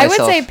said to myself...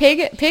 I would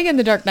say Pig and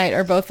The Dark Knight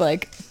are both,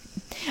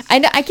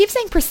 I keep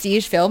saying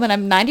prestige film, and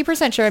I'm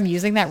 90% sure I'm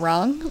using that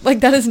wrong.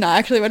 That is not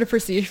actually what a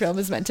prestige film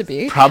is meant to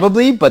be.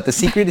 Probably, but the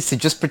secret is to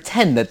just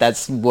pretend that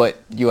that's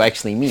what you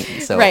actually mean.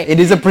 So right. It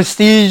is a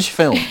prestige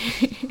film.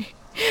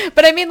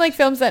 But I mean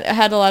films that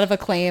had a lot of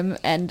acclaim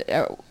and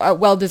are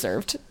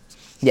well-deserved.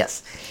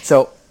 Yes.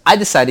 So I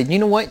decided, you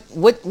know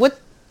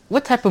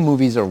what type of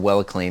movies are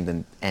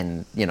well-acclaimed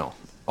and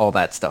all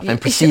that stuff. And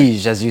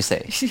prestige, as you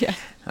say. Yeah.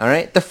 All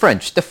right? The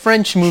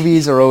French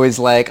movies are always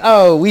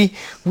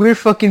we're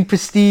fucking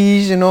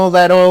prestige and all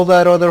that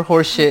other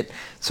horse shit.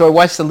 So I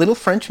watched a little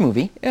French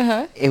movie.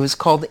 Uh-huh. It was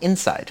called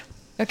Inside.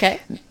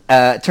 Okay.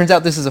 Turns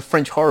out this is a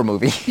French horror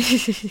movie.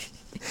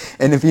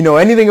 And if you know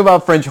anything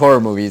about French horror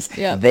movies,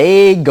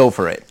 they go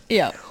for it.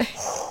 Yeah.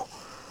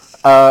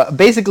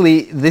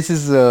 Basically, this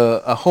is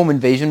a home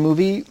invasion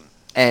movie,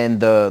 and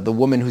the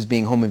woman who's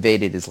being home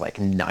invaded is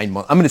 9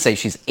 months. I'm going to say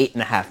she's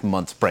 8.5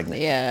 months pregnant.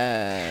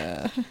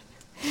 Yeah.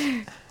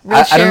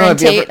 I don't know if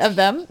Tate of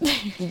them.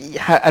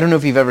 I don't know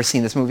if you've ever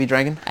seen this movie,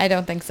 Dragon. I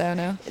don't think so,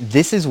 no.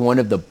 This is one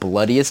of the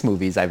bloodiest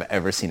movies I've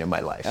ever seen in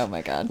my life. Oh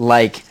my god.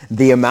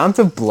 The amount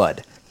of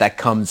blood that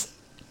comes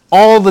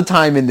all the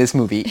time in this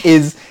movie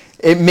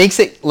it makes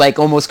it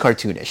almost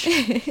cartoonish.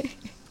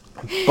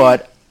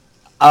 But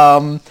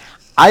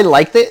I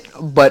liked it,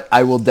 but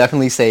I will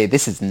definitely say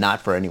this is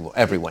not for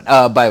everyone.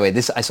 By the way,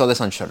 I saw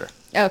this on Shudder.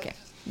 Okay,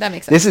 that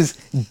makes sense. This is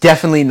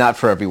definitely not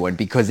for everyone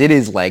because it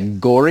is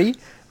gory.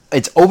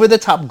 It's over the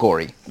top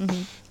gory.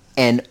 Mm-hmm.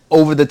 And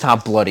over the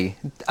top bloody.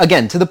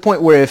 Again, to the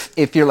point where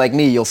if you're like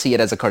me, you'll see it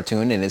as a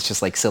cartoon and it's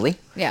just silly.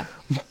 Yeah.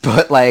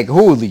 But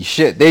holy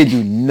shit, they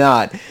do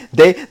not.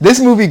 This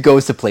movie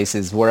goes to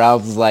places where I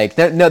was like,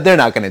 they're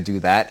not gonna do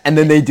that, and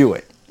then they do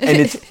it, and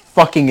it's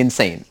fucking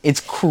insane. It's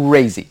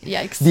crazy.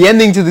 Yikes. The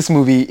ending to this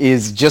movie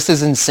is just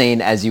as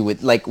insane as you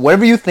would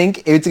whatever you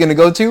think it's gonna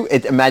go to.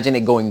 Imagine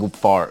it going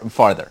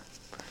farther.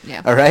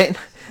 Yeah. All right.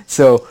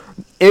 So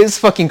it's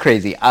fucking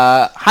crazy.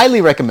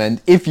 Highly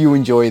recommend if you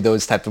enjoy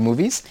those type of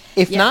movies.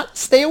 If not,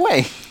 stay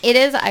away. It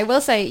is. I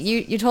will say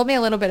you told me a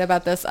little bit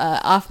about this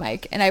off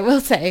mic, and I will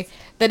say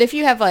that if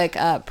you have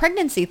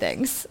pregnancy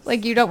things,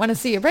 you don't want to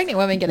see a pregnant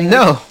woman getting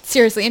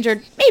seriously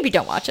injured, maybe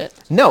don't watch it.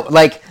 No,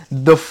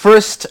 the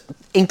first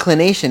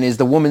inclination is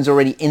the woman's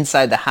already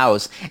inside the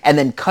house and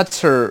then cuts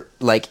her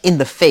in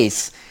the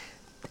face.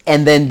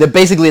 And then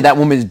basically that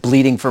woman is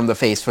bleeding from the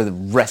face for the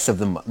rest of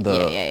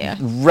the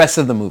rest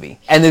of the movie,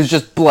 and there's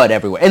just blood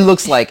everywhere. It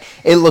looks like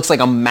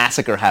a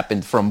massacre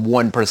happened from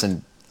one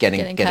person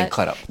getting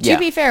cut up. To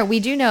be fair, we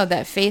do know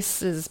that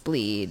faces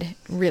bleed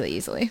really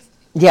easily.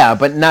 Yeah,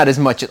 but not as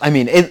much. I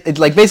mean, it's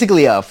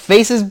basically a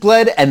face's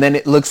blood, and then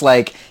it looks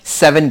like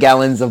 7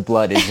 gallons of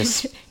blood is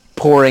just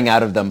pouring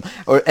out of them,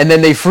 and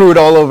then they threw it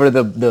all over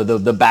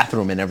the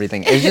bathroom and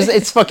everything.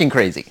 It's fucking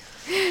crazy.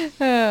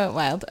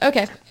 Wild.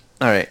 Okay.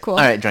 All right. Cool. All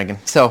right, Dragon.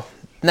 So,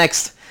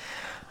 next,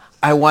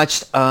 I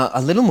watched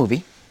a little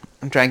movie,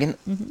 Dragon,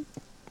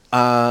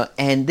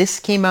 and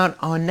this came out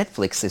on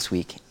Netflix this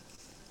week.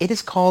 It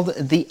is called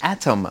The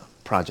Atom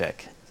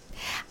Project.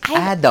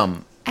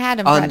 Atom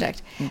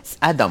Project.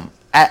 Atom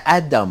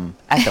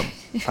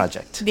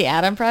Project. The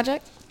Atom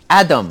Project?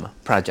 Adam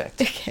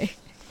Project. Okay.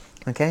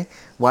 Okay.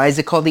 Why is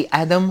it called The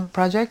Adam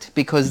Project?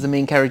 Because the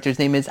main character's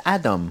name is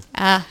Adam.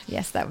 Ah,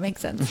 yes, that makes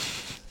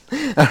sense.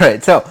 All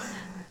right, so...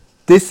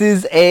 This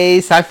is a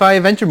sci-fi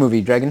adventure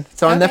movie, Dragon.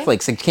 It's on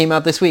Netflix. It came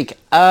out this week.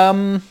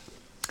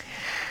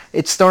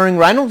 It's starring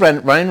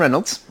Ryan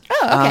Reynolds.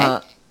 Oh,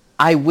 okay.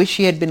 I wish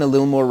he had been a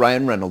little more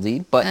Ryan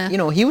Reynolds-y, but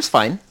he was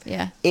fine.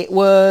 Yeah. It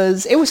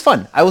was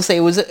fun. I will say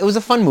it was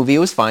a fun movie. It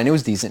was fine. It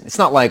was decent. It's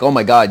not like, oh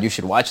my God, you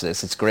should watch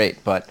this. It's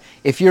great. But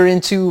if you're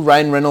into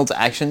Ryan Reynolds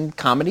action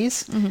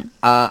comedies,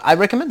 I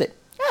recommend it.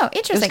 Oh,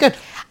 interesting. It's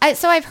good.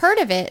 So I've heard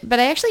of it, but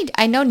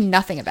I know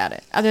nothing about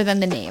it other than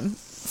the name.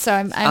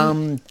 So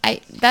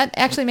that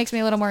actually makes me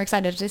a little more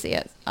excited to see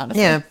it,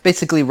 honestly. Yeah,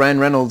 basically Ryan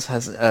Reynolds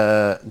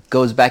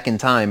goes back in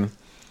time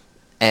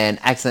and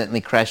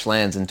accidentally crash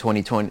lands in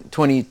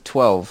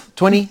 2012.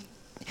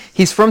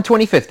 He's from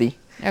 2050.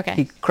 Okay.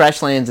 He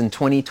crash lands in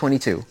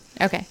 2022.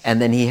 Okay.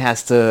 And then he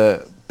has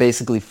to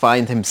basically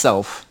find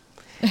himself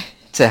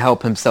to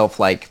help himself,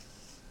 like,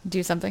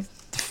 do something.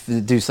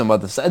 Do some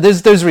other stuff.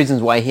 There's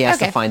reasons why he has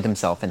to find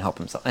himself and help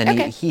himself,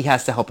 and he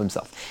has to help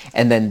himself,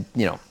 and then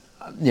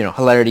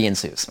hilarity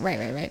ensues.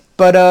 Right.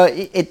 But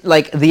it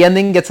like the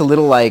ending gets a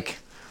little like,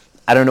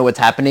 I don't know what's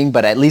happening,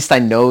 but at least I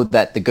know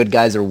that the good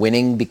guys are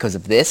winning because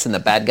of this, and the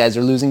bad guys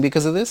are losing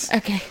because of this.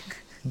 Okay.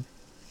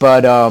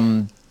 But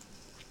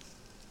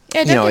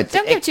yeah,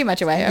 don't give too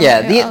much away.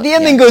 Yeah, the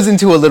ending goes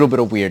into a little bit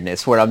of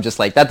weirdness where I'm just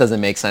like, that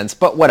doesn't make sense,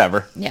 but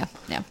whatever. Yeah.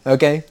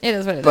 Okay. It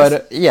is what it is.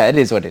 But yeah, it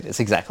is what it is,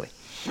 exactly.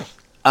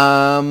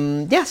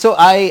 Yeah, so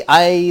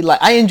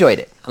I enjoyed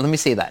it. Let me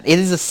say that. It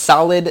is a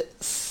solid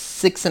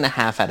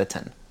 6.5 out of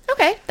 10.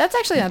 Okay, that's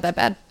actually not that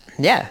bad.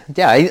 Yeah.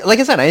 Like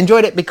I said, I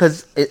enjoyed it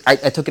because I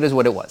took it as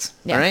what it was.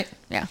 Yeah. All right?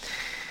 Yeah.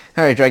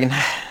 All right, Dragon.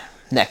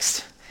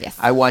 Next. Yes.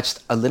 I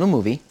watched a little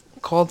movie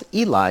called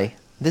Eli.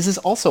 This is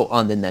also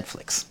on the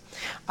Netflix.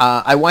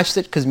 I watched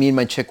it because me and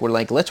my chick were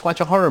like, let's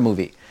watch a horror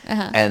movie.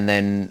 Uh-huh. And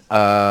then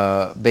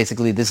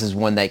basically this is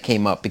one that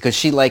came up because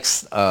she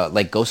likes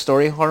like ghost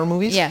story horror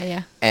movies.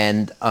 Yeah.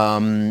 And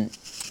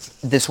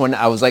this one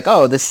I was like,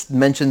 oh, this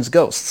mentions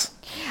ghosts.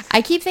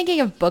 I keep thinking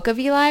of Book of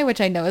Eli,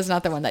 which I know is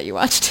not the one that you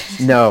watched.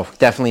 No,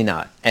 definitely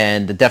not.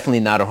 And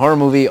definitely not a horror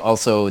movie.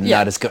 Also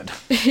not as good.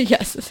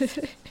 Yes.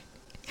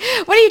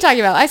 What are you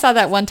talking about? I saw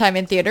that one time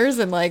in theaters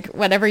in like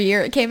whatever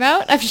year it came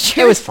out. I'm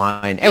sure. It was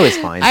fine.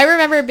 I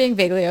remember it being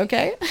vaguely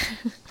okay.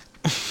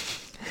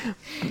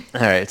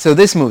 All right. So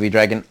this movie,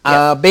 Dragon,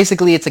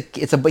 basically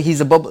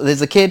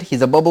there's a kid,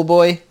 he's a bubble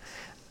boy,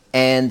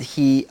 and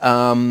he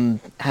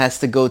has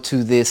to go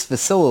to this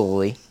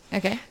facility.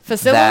 Okay.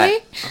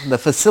 Facility? The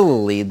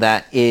facility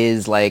that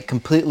is like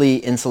completely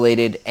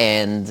insulated,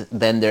 and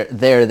then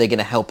they're going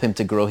to help him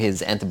to grow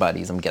his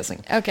antibodies, I'm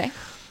guessing. Okay.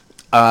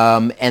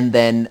 And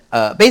then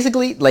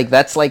basically like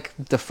that's like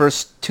the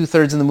first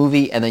 2/3 of the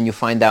movie, and then you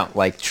find out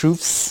like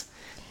truths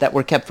that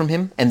were kept from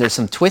him, and there's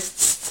some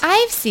twists.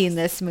 I've seen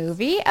this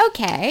movie.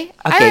 Okay.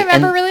 I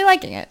remember really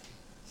liking it.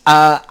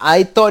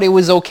 I thought it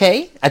was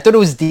okay. I thought it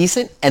was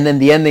decent, and then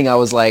the ending I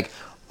was like,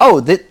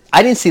 oh,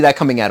 I didn't see that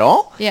coming at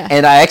all. Yeah.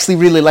 And I actually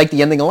really liked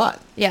the ending a lot.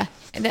 Yeah.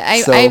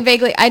 I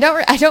vaguely, I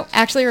don't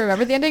actually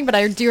remember the ending, but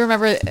I do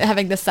remember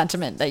having the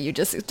sentiment that you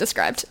just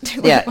described.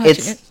 Yeah,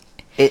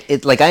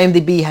 it like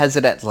IMDb has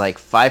it at like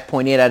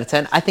 5.8 out of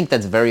 10. I think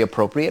that's very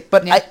appropriate,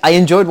 but yeah. I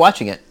enjoyed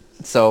watching it.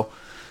 So,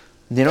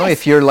 nice.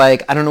 If you're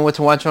like, I don't know what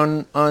to watch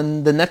on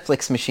the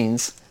Netflix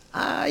machines,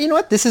 you know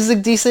what? This is a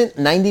decent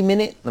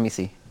 98-minute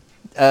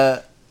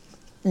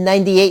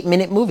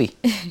movie.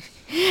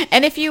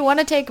 And if you want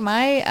to take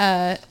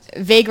my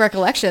vague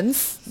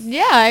recollections,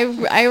 yeah,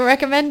 I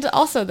recommend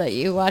also that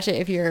you watch it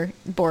if you're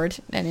bored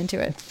and into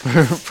it.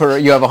 For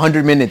you have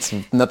 100 minutes,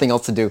 nothing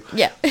else to do.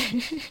 Yeah.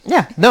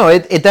 Yeah. No,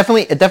 it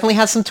definitely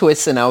has some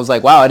twists, and I was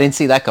like, wow, I didn't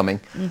see that coming.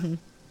 Mm-hmm.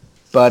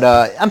 But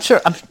I'm sure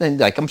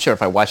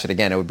if I watched it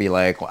again, it would be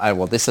like,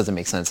 well, this doesn't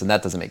make sense and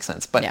that doesn't make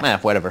sense. But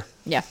whatever.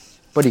 Yeah.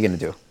 What are you gonna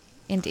do?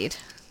 Indeed.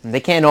 They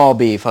can't all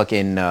be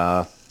fucking.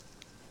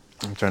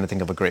 I'm trying to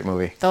think of a great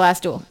movie. The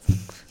Last Duel.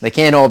 They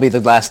can't all be The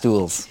Last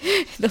Duels.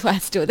 The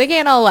Last Duel. They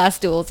can't all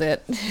Last Duels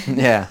it.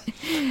 Yeah.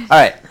 All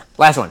right.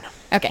 Last one.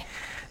 Okay.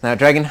 Now,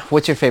 Dragon,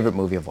 what's your favorite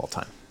movie of all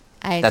time?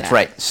 That's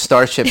right.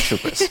 Starship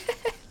Troopers.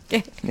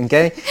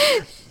 Okay?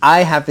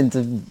 I happen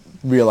to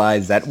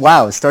realize that,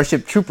 wow,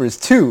 Starship Troopers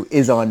 2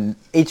 is on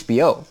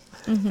HBO.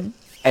 Mm-hmm.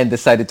 And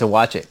decided to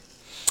watch it.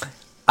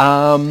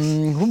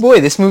 Oh boy,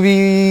 this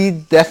movie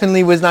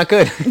definitely was not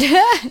good.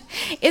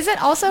 Is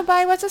it also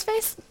by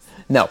What's-His-Face?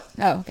 No.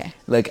 Oh, okay.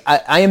 Like,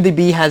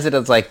 IMDb has it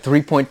as like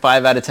 3.5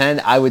 out of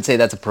 10. I would say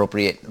that's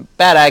appropriate.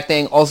 Bad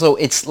acting. Also,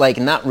 it's like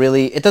not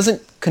really, it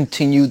doesn't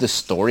continue the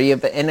story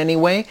of it in any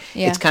way.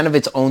 Yeah. It's kind of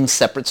its own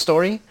separate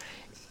story.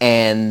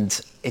 And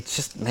it's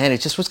just, man,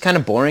 it just was kind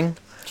of boring.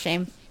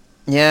 Shame.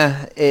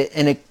 Yeah.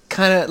 It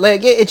kind of,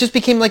 like, it just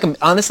became like,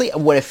 honestly,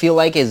 what I feel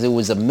like is it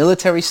was a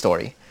military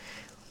story.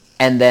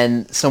 And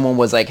then someone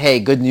was like, hey,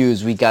 good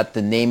news, we got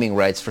the naming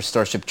rights for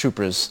Starship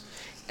Troopers.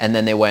 And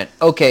then they went,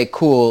 okay,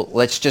 cool,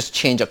 let's just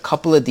change a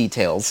couple of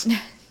details.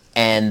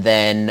 And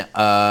then,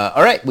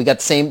 all right, we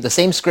got the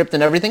same script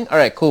and everything. All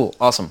right, cool,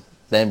 awesome.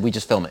 Then we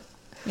just film it.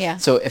 Yeah.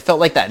 So it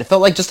felt like that. It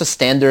felt like just a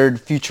standard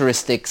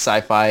futuristic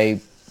sci-fi,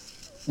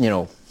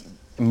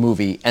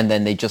 movie. And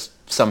then they just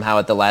somehow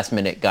at the last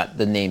minute got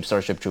the name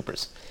Starship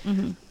Troopers.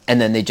 Mm-hmm. And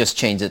then they just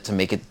changed it to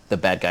make it the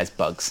bad guys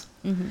bugs.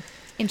 Mm-hmm.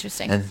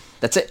 Interesting. And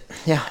that's it.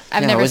 Yeah.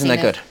 I've yeah, never wasn't seen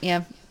that good. it.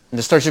 Yeah. And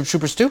the Starship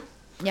Troopers 2?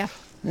 Yeah.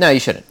 No, you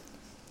shouldn't.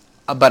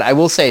 But I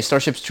will say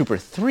Starship Trooper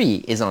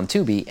 3 is on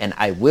Tubi, and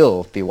I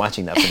will be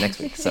watching that for next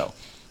week. So,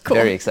 Cool.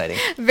 very exciting.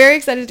 Very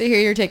excited to hear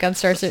your take on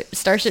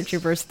Starship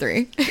Troopers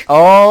 3.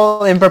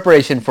 All in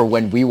preparation for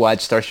when we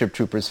watch Starship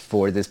Troopers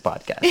for this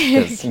podcast.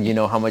 Because you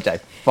know how much I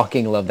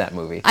fucking love that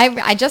movie.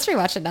 I just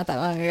rewatched it not that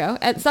long ago.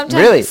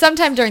 Really?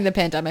 Sometime during the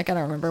pandemic. I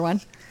don't remember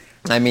when.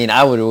 I mean,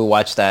 I would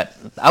watch that.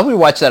 I would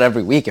watch that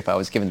every week if I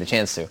was given the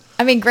chance to.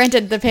 I mean,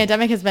 granted, the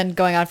pandemic has been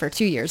going on for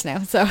 2 years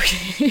now, so I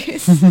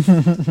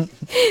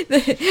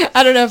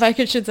don't know if I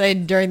should say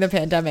during the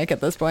pandemic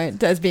at this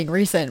point as being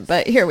recent,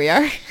 but here we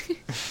are.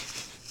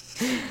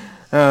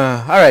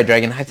 All right,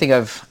 Dragon. I think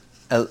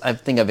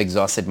I've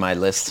exhausted my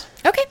list.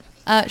 Okay.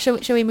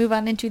 Shall we move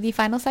on into the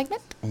final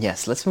segment?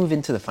 Yes, let's move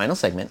into the final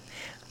segment,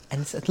 and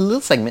it's a little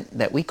segment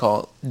that we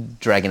call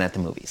Dragon at the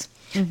Movies.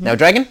 Mm-hmm. Now,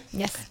 Dragon.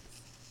 Yes.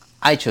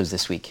 I chose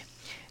this week,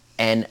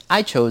 and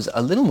I chose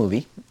a little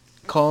movie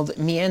called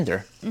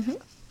Meander. Mm-hmm.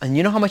 And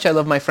you know how much I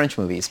love my French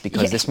movies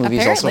because this movie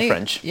apparently. is also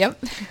French.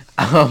 Yep.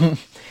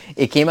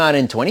 It came out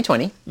in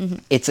 2020. Mm-hmm.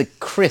 It's a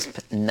crisp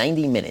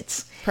 90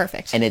 minutes.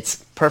 Perfect. And it's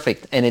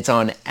perfect, and it's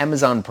on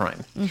Amazon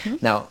Prime. Mm-hmm.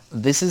 Now,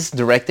 this is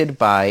directed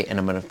by, and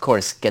I'm going to, of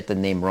course, get the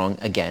name wrong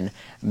again,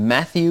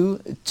 Matthew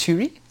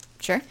Turi.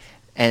 Sure.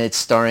 And it's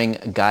starring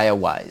Gaia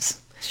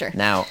Wise. Sure.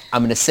 Now, I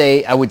would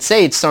say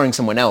it's starring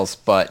someone else,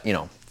 but, you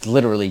know,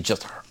 literally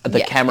just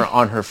the camera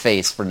on her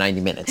face for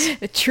 90 minutes.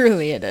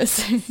 Truly it is.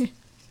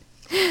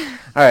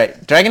 All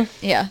right, Dragon?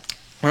 Yeah.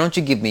 Why don't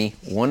you give me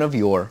one of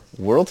your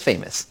world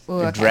famous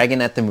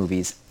Dragon at the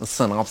Movies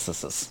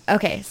synopsises?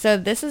 Okay, so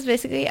this is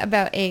basically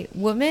about a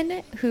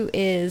woman who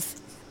is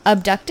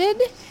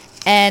abducted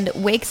and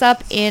wakes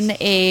up in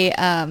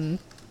a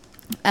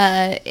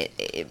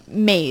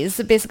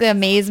maze, basically a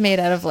maze made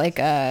out of like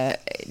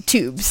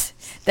tubes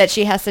that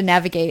she has to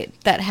navigate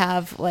that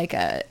have like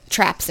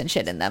traps and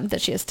shit in them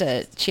that she has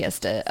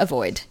to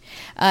avoid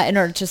in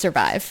order to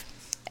survive.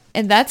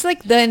 And that's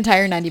like the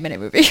entire 90-minute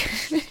movie.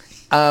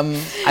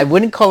 I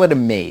wouldn't call it a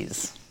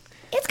maze.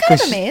 It's kind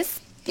of a maze.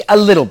 A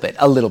little bit.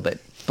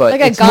 But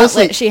like a it's gauntlet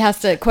mostly, she has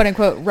to quote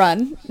unquote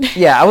run.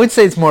 Yeah, I would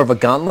say it's more of a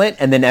gauntlet,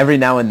 and then every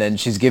now and then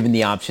she's given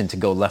the option to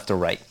go left or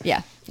right.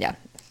 Yeah. All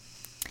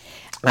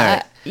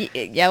right.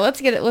 Yeah, let's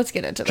get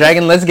into this.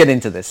 Dragon, let's get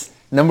into this.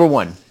 Number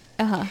one.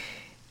 Uh-huh.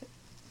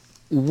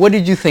 What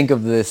did you think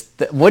of this?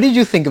 What did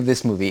you think of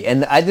this movie?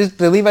 And I just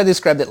believe I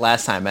described it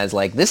last time as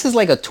like, this is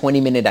like a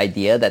 20-minute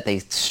idea that they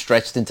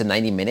stretched into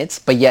 90 minutes,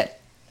 but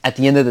yet at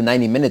the end of the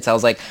 90 minutes, I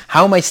was like,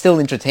 how am I still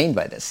entertained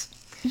by this?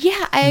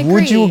 Yeah, I agree.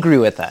 Would you agree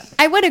with that?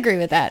 I would agree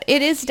with that.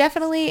 It is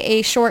definitely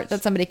a short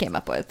that somebody came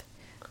up with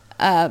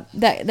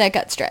that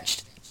got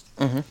stretched.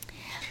 Mm-hmm.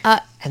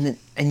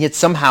 And yet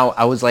somehow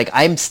I was like,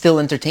 I'm still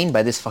entertained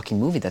by this fucking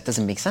movie. That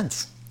doesn't make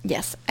sense.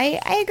 Yes,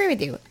 I agree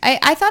with you.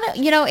 I thought it,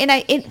 you know, and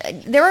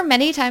there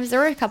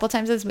were a couple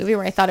times in this movie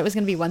where I thought it was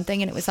going to be one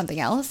thing and it was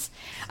something else.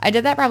 I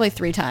did that probably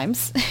 3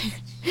 times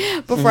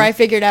before I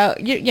figured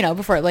out, you know,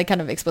 before it like kind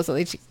of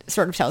explicitly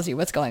sort of tells you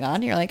what's going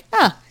on. You're like,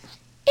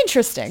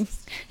 interesting.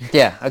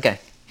 Yeah. Okay.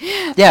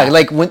 Yeah.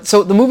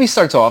 So the movie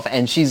starts off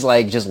and she's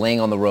like just laying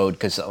on the road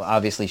because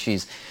obviously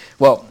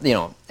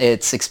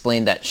it's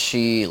explained that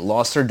she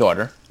lost her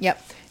daughter.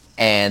 Yep.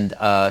 And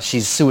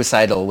she's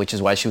suicidal, which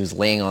is why she was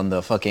laying on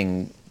the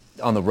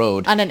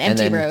road. On an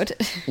empty road.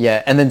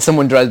 Yeah, and then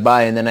someone drives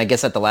by, and then I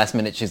guess at the last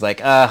minute she's like,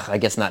 I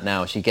guess not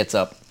now. She gets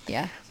up.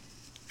 Yeah.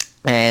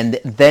 And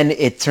then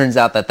it turns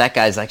out that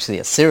guy's actually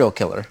a serial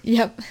killer.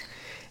 Yep.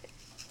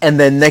 And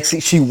then next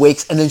she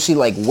wakes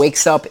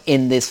up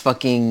in this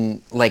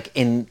fucking, like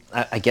in,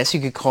 I guess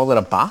you could call it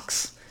a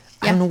box?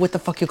 Yeah. I don't know what the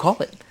fuck you call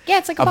it. Yeah,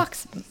 it's like a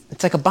box.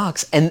 It's like a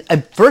box. And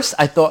at first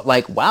I thought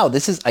like, wow,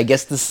 I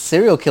guess the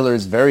serial killer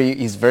is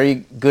he's very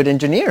good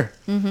engineer.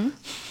 Mm-hmm.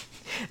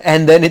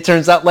 And then it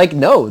turns out like,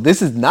 no,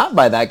 this is not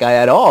by that guy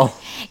at all.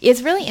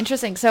 It's really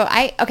interesting. So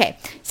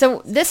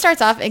this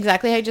starts off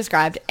exactly how you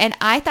described. And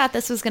I thought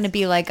this was going to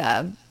be like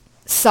a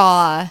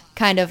Saw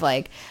kind of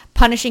like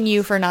punishing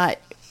you for not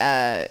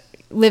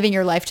living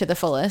your life to the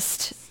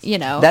fullest, you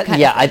know.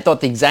 I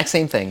thought the exact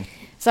same thing.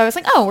 So I was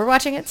like, oh, we're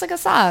watching, it's like a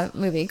Saw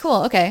movie.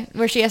 Cool, okay.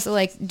 Where she has to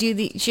like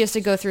she has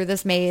to go through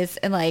this maze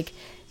and like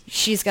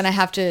she's going to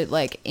have to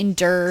like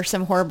endure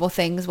some horrible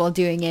things while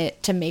doing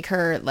it to make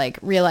her like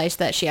realize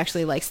that she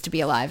actually likes to be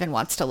alive and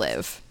wants to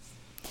live.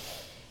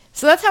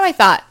 So that's how I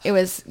thought it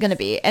was going to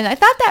be. And I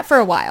thought that for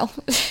a while.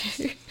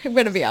 I'm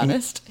going to be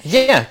honest.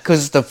 Yeah,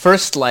 because the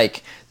first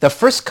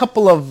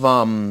couple of,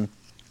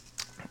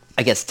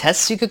 I guess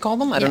tests you could call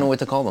them? I don't know what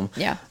to call them.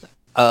 Yeah.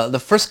 The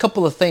first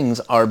couple of things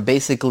are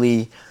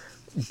basically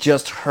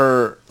just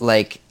her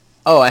like,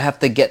 oh, I have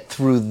to get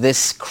through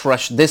this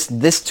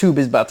this tube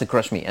is about to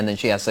crush me, and then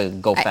she has to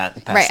go past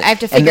it. Right, I have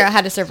to figure out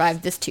how to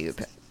survive this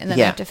tube, and then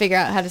I have to figure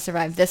out how to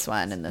survive this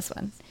one and this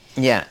one.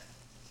 Yeah,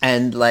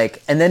 and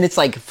then it's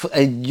like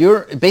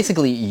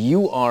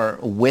you are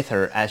with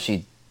her as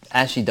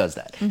she does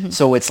that.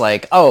 So it's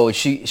like, oh, is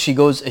she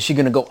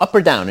gonna go up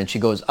or down? And she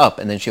goes up,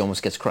 and then she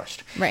almost gets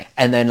crushed. Right.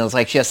 And then it's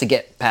like she has to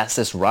get past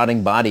this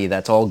rotting body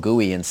that's all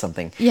gooey and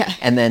something. Yeah.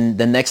 And then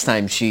the next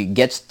time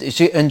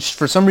and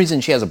for some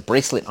reason she has a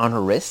bracelet on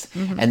her wrist,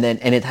 and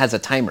it has a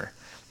timer,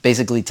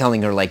 basically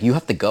telling her like, you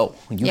have to go,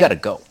 you gotta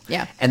go.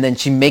 Yeah. And then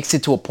she makes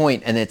it to a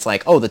point, and it's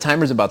like, oh, the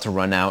timer's about to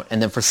run out,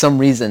 and then for some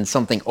reason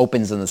something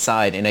opens on the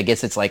side, and I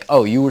guess it's like,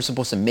 oh, you were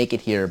supposed to make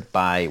it here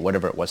by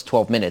whatever it was,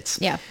 12 minutes.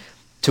 Yeah.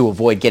 To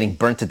avoid getting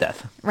burnt to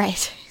death.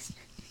 Right.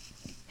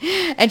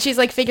 And she's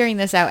like figuring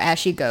this out as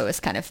she goes,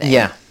 kind of thing.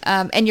 Yeah.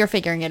 And you're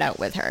figuring it out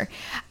with her.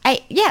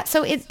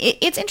 So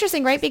it's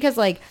interesting, right? Because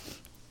like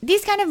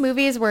these kind of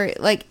movies were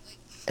like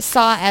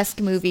Saw-esque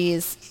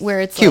movies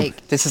where it's Cube.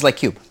 like This is like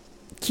Cube.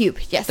 Cube,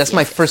 yes. That's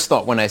my first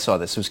thought when I saw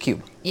this, was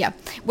Cube. Yeah.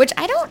 Which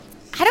I don't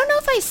know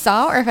if I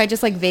saw or if I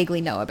just like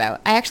vaguely know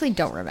about. I actually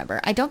don't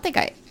remember. I don't think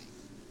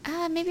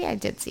maybe I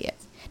did see it.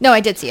 No, I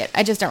did see it.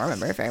 I just don't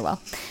remember it very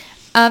well.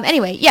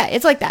 Anyway, yeah,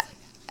 it's like that.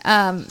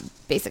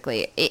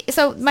 Basically.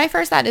 So my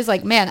first thought is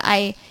like, man,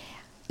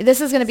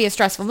 this is going to be a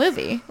stressful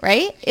movie,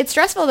 right? It's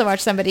stressful to watch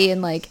somebody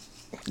and like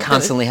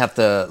constantly have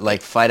to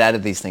like fight out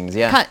of these things,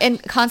 yeah.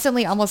 And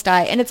constantly almost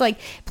die. And it's like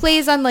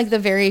plays on like the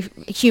very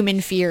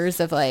human fears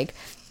of like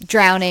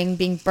drowning,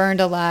 being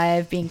burned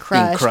alive, being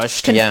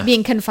crushed,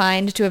 being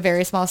confined to a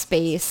very small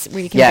space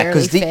where you can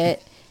barely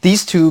fit.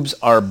 These tubes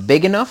are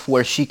big enough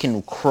where she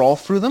can crawl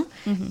through them,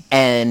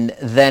 and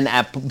then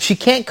she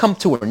can't come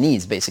to her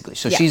knees, basically.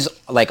 So she's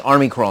like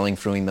army crawling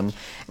through them,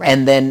 right.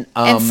 And then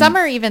and some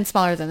are even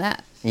smaller than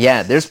that.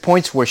 Yeah, there's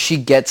points where she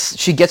gets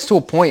to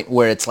a point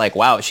where it's like,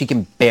 wow, she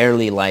can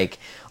barely like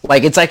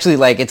it's actually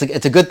like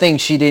it's a good thing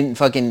she didn't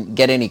fucking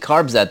get any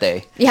carbs that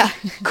day. Yeah,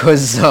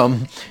 because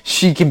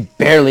she can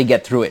barely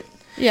get through it.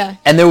 Yeah,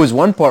 and there was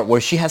one part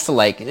where she has to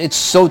like, it's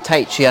so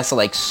tight, she has to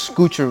like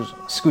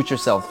scooch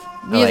herself.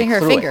 Using her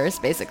fingers,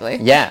 basically.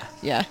 Yeah.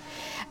 Yeah.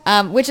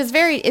 Which is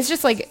it's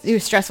just like, it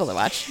was stressful to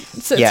watch.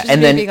 So yeah, it's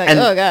just being like,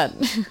 oh God.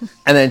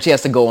 And then she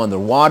has to go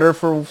underwater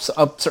for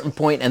a certain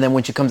point, and then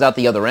when she comes out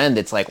the other end,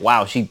 it's like,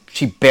 wow, she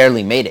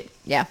barely made it.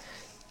 Yeah.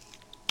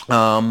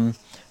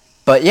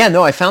 But yeah,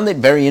 no, I found it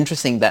very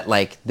interesting that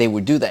like they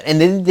would do that. And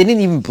they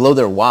didn't even blow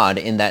their wad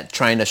in that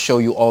trying to show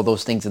you all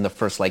those things in the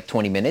first like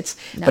 20 minutes.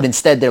 No. But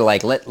instead they're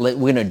like, we're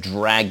going to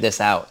drag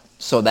this out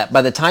so that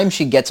by the time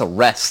she gets a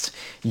rest,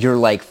 you're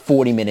like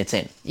 40 minutes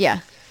in. Yeah.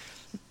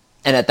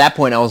 And at that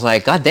point I was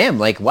like, God damn,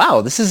 like,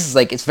 wow, this is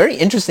like, it's very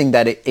interesting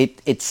that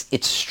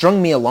it's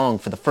strung me along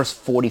for the first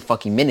 40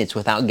 fucking minutes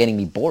without getting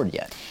me bored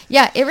yet.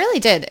 Yeah, it really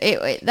did.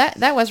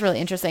 That was really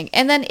interesting.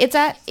 And then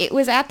it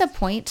was at the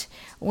point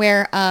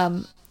where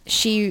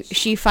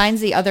she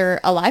finds the other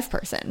alive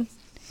person.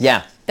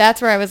 Yeah.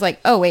 That's where I was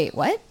like, oh wait,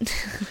 what?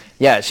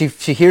 Yeah, she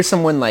hears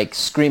someone like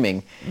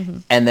screaming,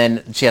 and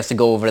then she has to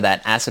go over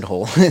that acid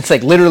hole. It's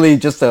like literally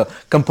just a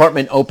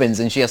compartment opens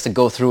and she has to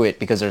go through it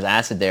because there's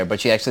acid there, but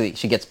she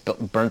gets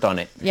burnt on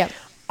it. Yeah.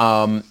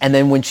 And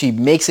then when she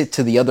makes it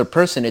to the other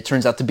person, it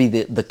turns out to be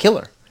the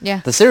killer.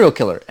 Yeah. The serial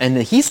killer, and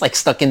he's like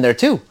stuck in there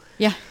too.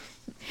 Yeah.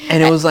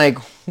 And it was like,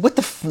 what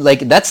the like?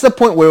 That's the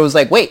point where it was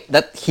like, wait,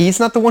 that he's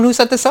not the one who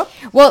set this up.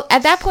 Well,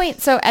 at that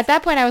point,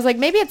 I was like,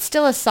 maybe it's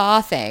still a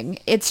Saw thing.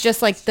 It's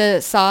just like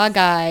the Saw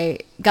guy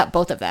got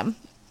both of them.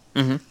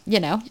 You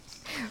know,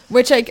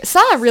 which like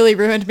Saw really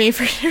ruined me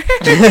for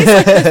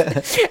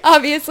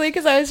obviously,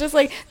 because I was just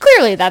like,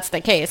 clearly that's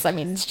the case. I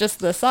mean, it's just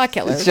the Saw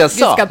killer. It's just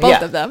Saw. Got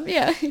both of them.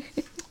 Yeah.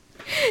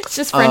 It's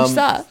just French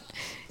Saw.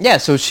 Yeah,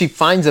 so she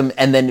finds them,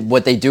 and then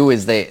what they do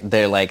is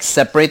they like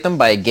separate them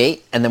by a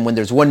gate, and then when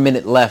there's 1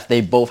 minute left, they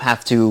both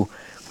have to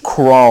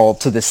crawl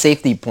to the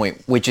safety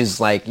point, which is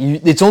like,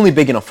 it's only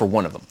big enough for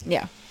one of them.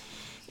 Yeah.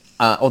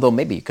 Although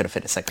maybe you could have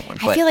fit a second one.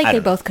 I feel like they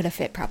both could have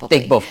fit, probably.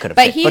 They both could have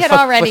fit. But he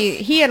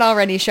had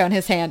already shown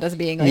his hand as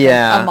being like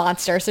a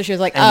monster, so she was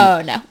like,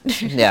 oh no.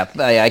 Yeah,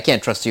 I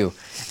can't trust you.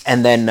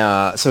 And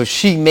then so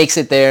she makes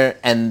it there,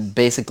 and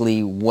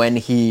basically when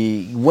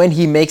he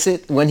makes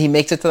it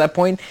to that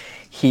point,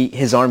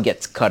 his arm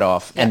gets cut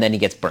off, and then he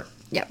gets burnt.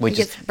 Yeah, he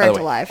gets burnt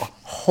alive.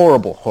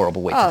 Horrible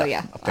way to die. Oh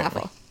yeah,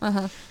 apparently.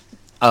 Awful.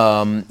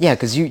 Yeah,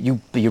 because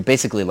you're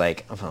basically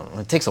like,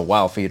 it takes a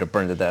while for you to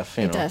burn to death.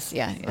 You know? Does,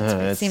 yeah.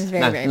 It seems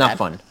very not bad.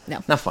 Fun.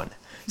 No, not fun.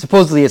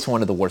 Supposedly, it's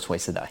one of the worst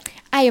ways to die.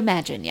 I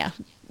imagine, yeah.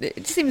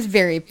 It seems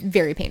very,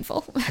 very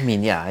painful. I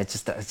mean, yeah, it's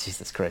just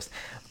Jesus Christ.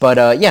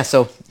 But yeah,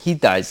 so he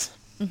dies,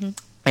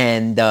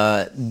 and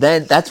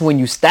then that's when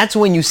you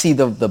see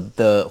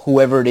the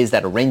whoever it is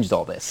that arranged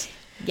all this.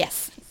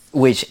 Yes.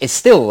 Which is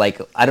still like,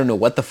 I don't know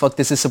what the fuck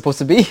this is supposed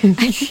to be.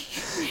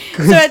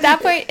 So at that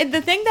point,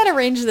 the thing that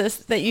arranged this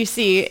that you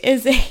see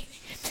is a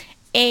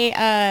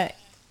camera?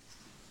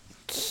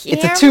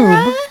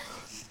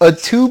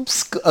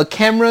 It's a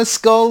camera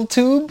skull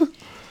tube.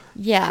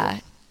 Yeah.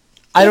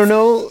 I don't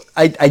know.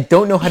 I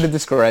don't know how to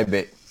describe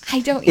it.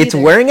 I don't either. It's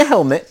wearing a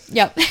helmet.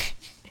 Yep.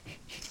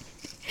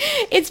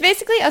 It's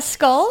basically a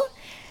skull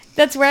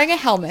that's wearing a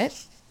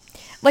helmet,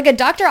 like a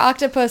Dr.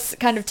 Octopus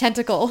kind of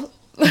tentacle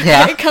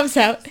Yeah. It comes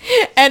out,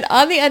 and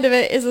on the end of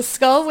it is a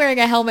skull wearing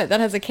a helmet that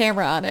has a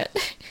camera on it.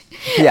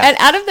 Yeah. And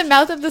out of the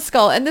mouth of the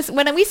skull, and this,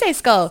 when we say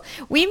skull,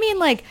 we mean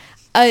like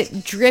a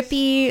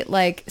drippy,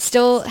 like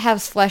still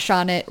has flesh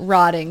on it,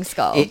 rotting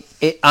skull.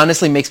 It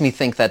honestly makes me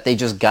think that they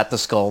just got the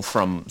skull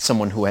from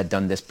someone who had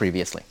done this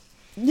previously.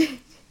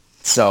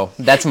 So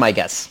that's my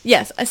guess.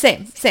 Yes,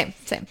 same.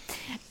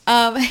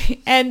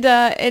 And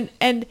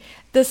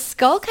the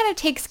skull kind of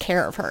takes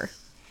care of her.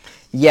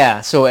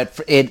 Yeah, so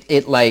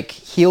it like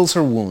heals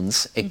her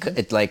wounds.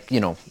 It like,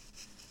 you know,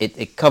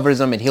 it covers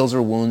them, it heals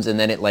her wounds, and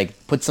then it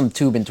like puts some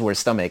tube into her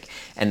stomach.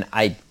 And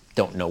I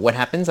don't know what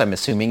happens. I'm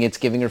assuming it's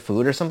giving her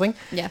food or something.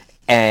 Yeah.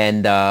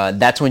 And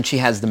that's when she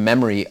has the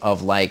memory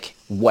of like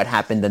what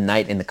happened the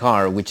night in the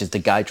car, which is the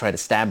guy tried to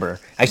stab her.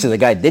 Actually, the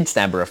guy did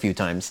stab her a few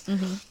times.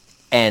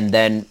 And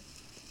then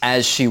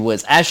as she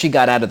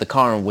got out of the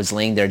car and was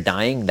laying there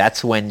dying,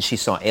 that's when she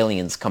saw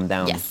aliens come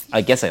down. Yes.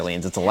 I guess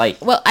aliens, it's a light.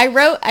 Well, I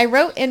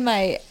wrote in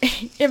my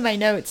in my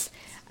notes,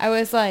 I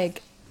was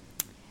like,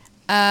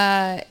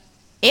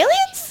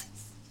 aliens?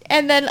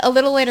 And then a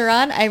little later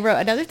on, I wrote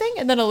another thing,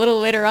 and then a little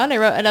later on, I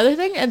wrote another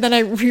thing, and then I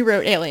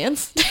rewrote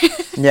aliens.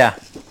 Yeah.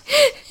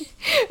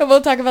 And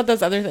we'll talk about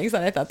those other things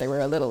that I thought they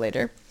were a little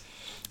later.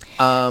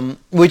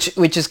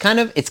 Which is kind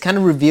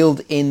of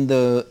revealed in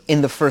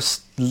the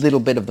first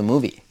little bit of the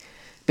movie.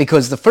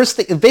 Because the first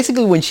thing,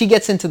 basically when she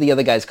gets into the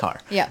other guy's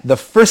car, yeah.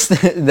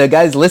 the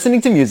guy's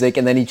listening to music,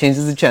 and then he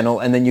changes the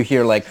channel, and then you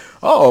hear like,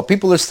 oh,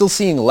 people are still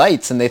seeing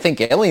lights and they think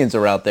aliens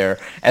are out there.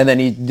 And then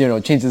he, you know,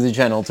 changes the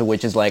channel to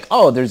which is like,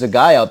 oh, there's a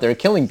guy out there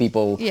killing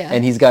people. Yeah.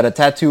 And he's got a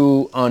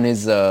tattoo on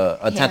his,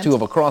 tattoo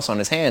of a cross on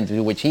his hand,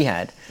 which he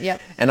had.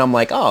 Yep. And I'm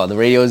like, oh, the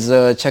radio's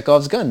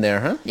Chekhov's gun there,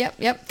 huh?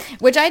 Yep.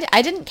 Which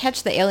I didn't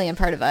catch the alien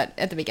part of it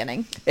at the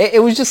beginning.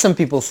 It was just some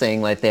people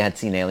saying like they had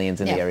seen aliens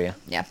in the area.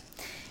 Yeah.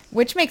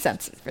 Which makes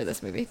sense for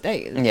this movie.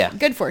 Yeah.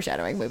 Good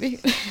foreshadowing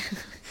movie.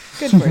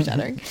 Good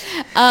foreshadowing.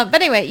 But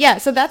anyway, yeah,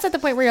 so that's at the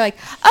point where you're like,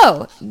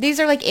 oh, these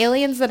are like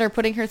aliens that are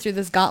putting her through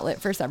this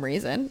gauntlet for some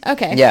reason.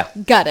 Okay. Yeah.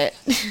 Got it.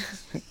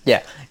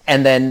 Yeah.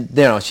 And then,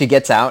 you know, she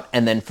gets out,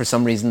 and then for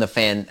some reason the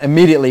fan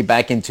immediately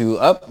back into,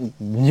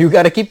 you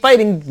got to keep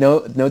fighting.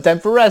 No time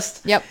for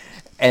rest. Yep.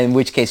 In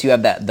which case you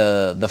have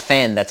the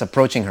fan that's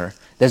approaching her.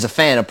 There's a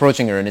fan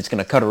approaching her, and it's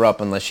going to cut her up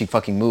unless she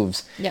fucking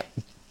moves. Yep.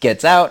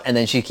 Gets out, and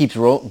then she keeps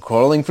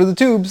crawling through the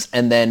tubes,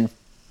 and then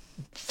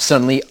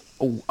suddenly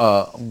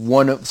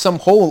some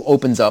hole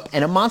opens up,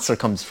 and a monster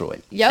comes through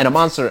it. Yep. And a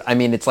monster, I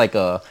mean, it's like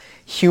a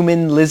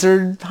human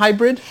lizard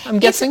hybrid, I'm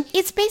guessing.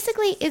 It's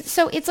basically, it's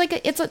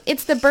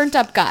the burnt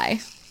up guy,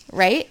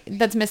 right?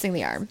 That's missing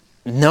the arm.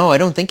 No, I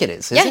don't think it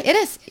is. Yeah, it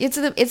is.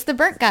 It's the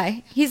burnt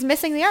guy. He's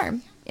missing the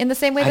arm in the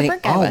same way the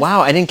burnt guy was. Oh, wow.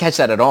 I didn't catch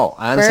that at all.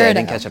 Honestly, I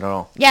didn't catch it at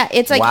all. Yeah,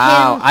 it's like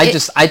wow. him.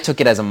 I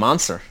took it as a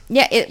monster.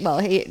 Yeah,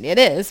 it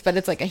is, but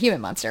it's like a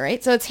human monster,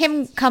 right? So it's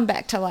him come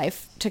back to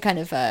life to kind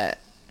of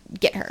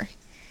get her.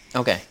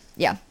 Okay.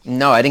 Yeah.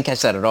 No, I didn't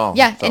catch that at all.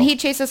 Yeah, so. And he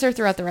chases her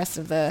throughout the rest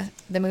of the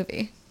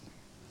movie.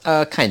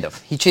 Kind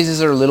of. He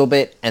chases her a little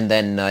bit, and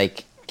then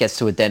like gets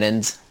to a dead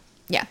end.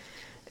 Yeah.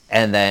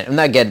 And then I'm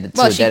not getting to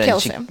a dead end. Well,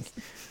 she kills him.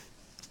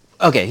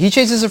 Okay, he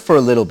chases her for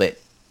a little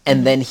bit,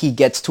 and then he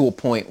gets to a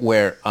point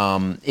where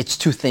it's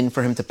too thin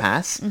for him to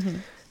pass,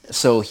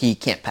 so he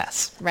can't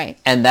pass. Right.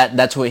 And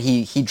that's where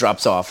he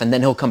drops off, and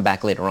then he'll come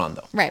back later on,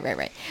 though.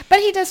 Right. But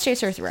he does chase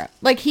her throughout.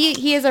 Like,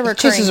 he is a recurring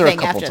chases her a thing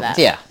couple after times.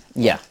 that.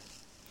 Yeah.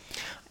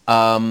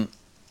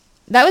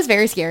 That was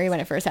very scary when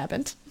it first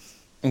happened.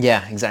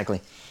 Yeah,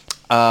 exactly.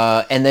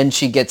 And then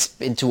she gets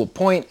into a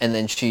point, and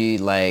then she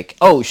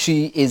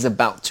she is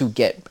about to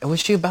get...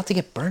 Was she about to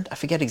get burnt? I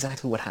forget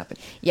exactly what happened.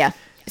 Yeah.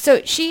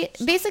 So she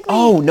basically...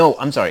 Oh, no,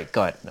 I'm sorry.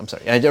 Go ahead. I'm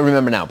sorry. I don't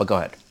remember now, but go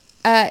ahead.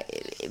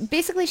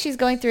 Basically, she's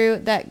going through...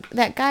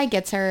 That guy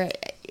gets her,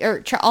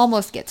 or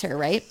almost gets her,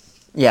 right?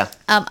 Yeah.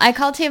 I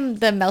called him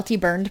the melty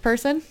burned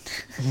person.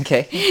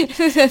 Okay.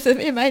 That's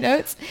in my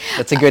notes.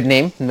 That's a good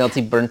name,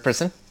 melty burned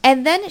person.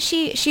 And then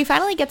she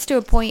finally gets to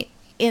a point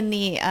in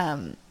the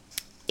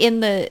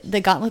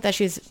gauntlet that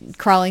she's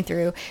crawling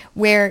through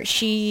where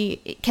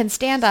she can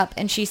stand up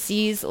and she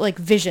sees like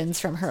visions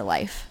from her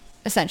life,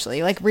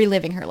 essentially, like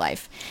reliving her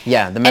life.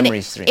 Yeah, the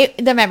memories.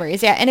 The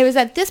memories, yeah. And it was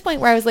at this point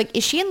where I was like,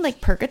 is she in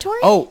like purgatory?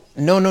 Oh,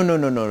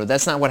 no.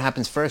 That's not what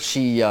happens first.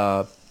 She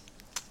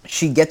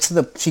gets to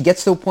a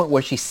point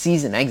where she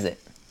sees an exit.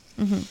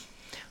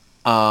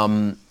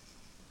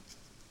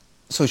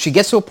 So she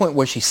gets to a point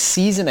where she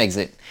sees an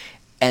exit,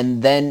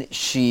 and then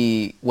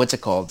she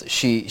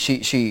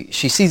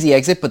sees the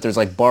exit, but there's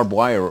like barbed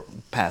wire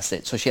past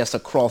it, so she has to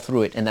crawl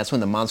through it, and that's when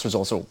the monster's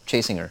also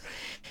chasing her.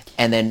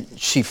 And then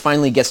she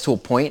finally gets to a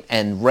point,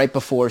 and right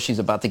before she's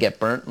about to get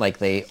burnt, like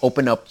they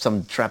open up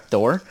some trap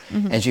door,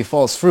 and she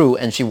falls through,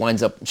 and she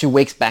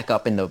wakes back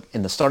up in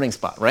the starting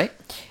spot, right?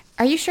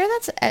 Are you sure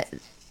that's...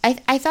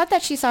 I thought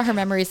that she saw her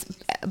memories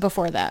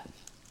before that.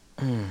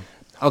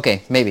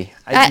 Okay, maybe.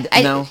 I'm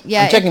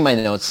checking my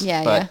notes,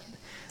 but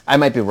I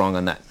might be wrong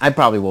on that. I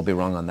probably will be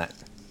wrong on that.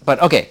 But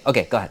okay,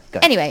 go ahead.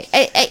 Anyway,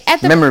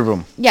 at the memory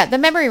room. Yeah, the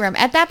memory room.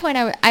 At that point,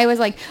 I was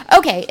like,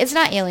 okay, it's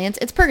not aliens,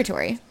 it's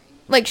purgatory,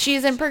 Like,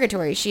 she's in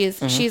purgatory.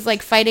 She's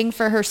like fighting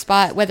for her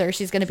spot, whether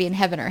she's going to be in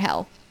heaven or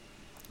hell.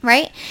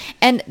 Right?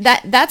 And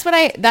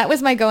that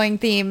was my going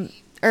theme,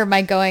 or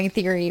my going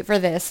theory for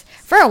this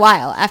for a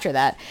while after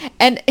that.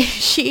 And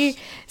she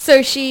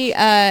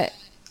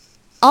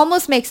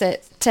almost makes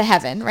it to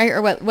heaven, right?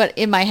 Or what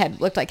in my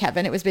head looked like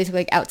heaven. It was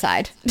basically like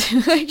outside.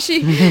 Like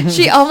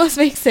she almost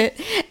makes it.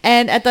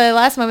 And at the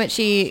last moment,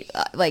 she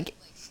like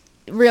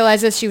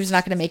realizes she was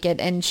not going to make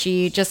it, and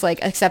she just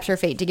like accepts her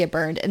fate to get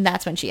burned. And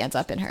that's when she ends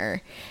up in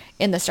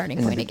the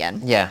starting point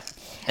again. Yeah.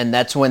 And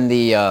that's when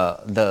the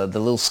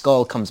little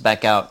skull comes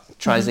back out,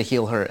 tries to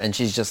heal her, and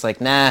she's just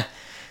like, nah,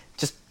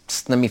 just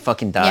let me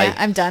fucking die. Yeah,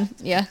 I'm done.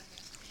 Yeah.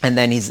 And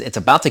then it's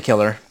about to kill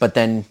her, but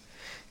then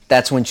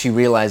that's when she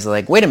realized,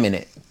 like, wait a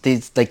minute,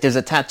 there's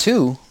a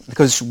tattoo,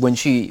 because when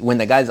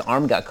the guy's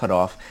arm got cut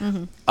off,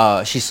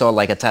 she saw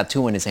like a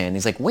tattoo in his hand.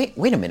 He's like, wait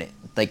a minute,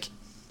 like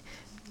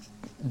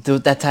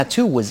that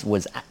tattoo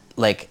was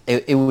like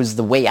it was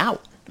the way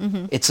out.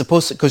 It's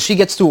supposed to, because she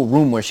gets to a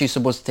room where she's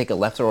supposed to take a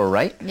left or a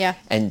right. Yeah.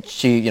 And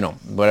she,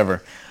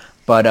 whatever.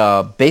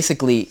 But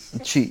basically,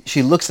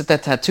 she looks at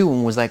that tattoo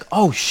and was like,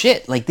 oh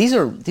shit, like these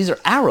are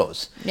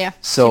arrows. Yeah.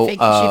 So she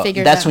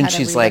figures that's out when how to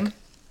she's read like, them.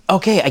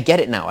 okay, I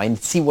get it now. I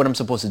see what I'm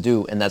supposed to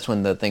do. And that's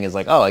when the thing is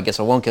like, oh, I guess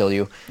I won't kill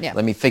you. Yeah.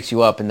 Let me fix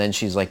you up. And then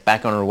she's like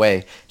back on her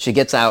way. She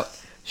gets out.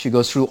 She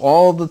goes through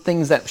all the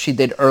things that she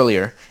did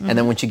earlier. And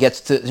then when she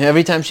gets to,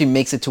 every time she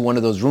makes it to one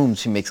of those rooms,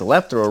 she makes a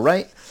left or a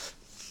right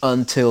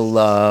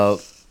until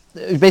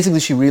basically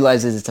she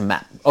realizes it's a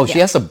map. Oh, she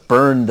has to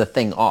burn the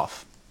thing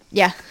off.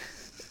 Yeah.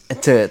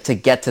 To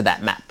get to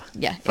that map.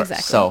 Yeah, first.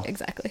 exactly. So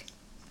exactly.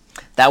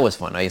 That was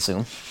fun, I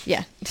assume.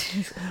 Yeah.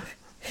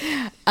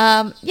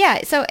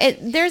 Yeah, so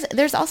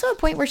there's also a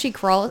point where she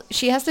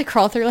has to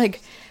crawl through,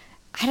 like,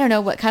 I don't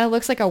know, what kind of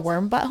looks like a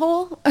worm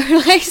butthole or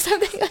like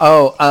something.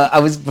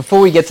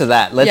 Before we get to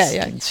that,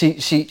 Yeah.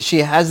 She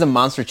has the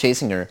monster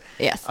chasing her.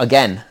 Yes.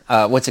 Again,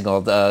 what's it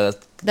called?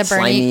 The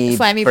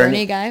slimy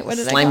Bernie guy. What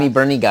is it Slimy called?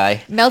 Bernie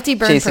guy. Melty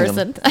burnt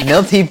person.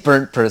 Melty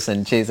burnt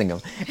person chasing him.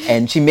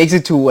 And she makes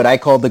it to what I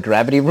call the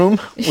gravity room,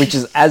 which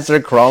is as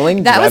they're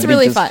crawling. That was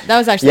really fun. That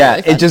was actually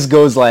really fun. It just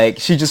goes like,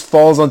 she just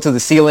falls onto the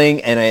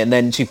ceiling and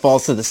then she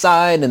falls to the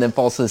side and then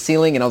falls to the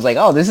ceiling. And I was like,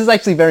 oh, this is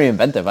actually very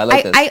inventive. I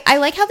like this. I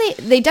like how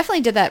they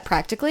definitely did that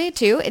practically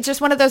too. It's just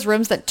one of those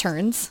rooms that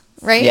turns.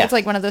 Right? Yeah. It's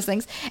like one of those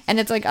things. And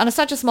it's like on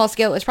such a small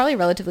scale, it's probably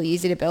relatively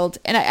easy to build.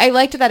 And I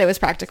liked that it was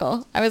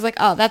practical. I was like,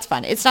 oh, that's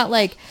fun. It's not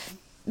like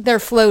they're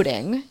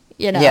floating,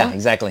 Yeah,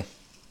 exactly.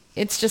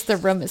 It's just the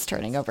room is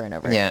turning over and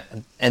over. Yeah.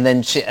 And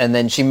then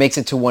she makes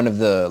it to one of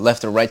the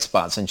left or right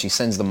spots and she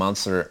sends the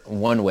monster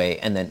one way.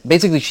 And then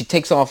basically she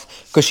takes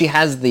off, because she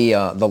has the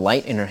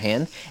light in her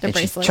hand, and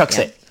bracelet, she chucks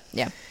it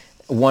Yeah.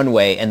 one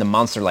way, and the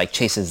monster like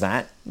chases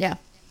that. Yeah.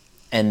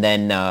 And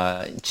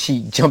then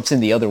she jumps in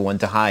the other one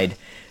to hide.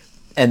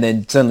 And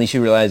then suddenly she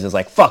realizes,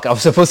 like, fuck, I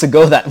was supposed to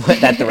go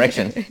that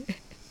direction.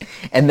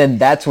 And then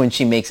that's when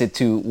she makes it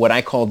to what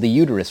I call the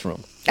uterus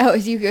room. Oh,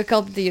 you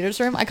called it the uterus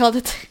room? I called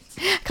it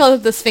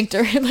the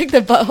sphincter, like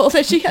the butthole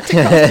that she had to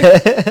crawl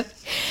through.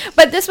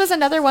 But this was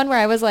another one where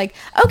I was like,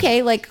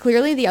 okay, like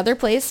clearly the other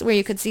place where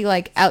you could see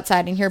like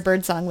outside and hear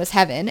birdsong was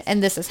heaven,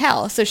 and this is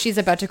hell. So she's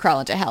about to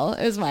crawl into hell.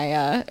 It was my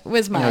That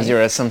was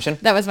your assumption?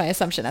 That was my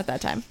assumption at that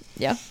time.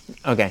 Yeah.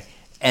 Okay.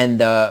 And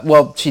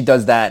well, she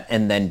does that,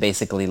 and then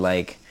basically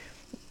like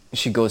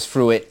she goes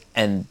through it,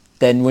 and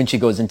then when she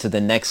goes into the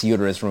next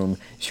uterus room,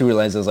 she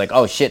realizes like,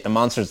 oh shit, the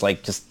monster's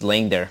like just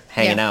laying there,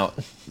 hanging out.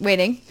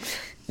 Waiting.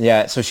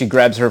 Yeah, so she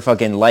grabs her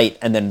fucking light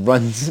and then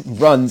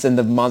runs, and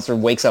the monster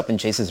wakes up and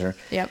chases her.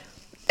 Yep.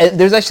 And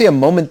there's actually a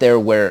moment there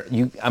where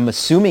I'm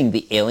assuming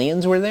the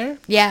aliens were there.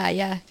 Yeah,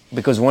 yeah.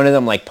 Because one of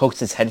them like pokes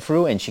his head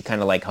through, and she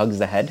kind of like hugs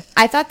the head.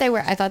 I thought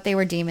they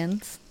were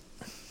demons.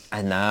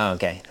 No,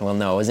 okay. Well,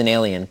 no, it was an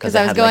alien. Because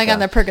I was going on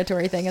the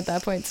purgatory thing at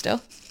that point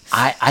still.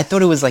 I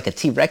thought it was like a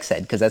T-Rex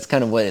head, because that's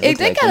kind of what it looked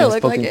like. It did kind of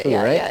look like it,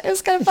 yeah, right? Yeah. It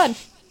was kind of fun.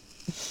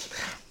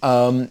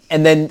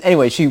 And then,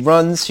 anyway, she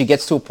runs. She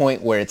gets to a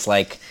point where it's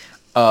like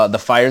the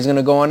fire's going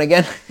to go on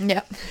again.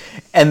 Yep.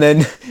 And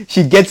then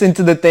she gets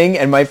into the thing,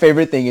 and my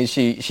favorite thing is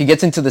she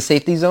gets into the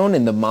safety zone,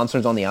 and the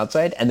monster's on the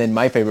outside. And then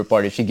my favorite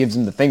part is she gives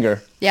him the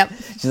finger. Yep.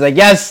 She's like,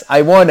 yes,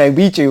 I won, I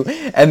beat you.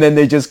 And then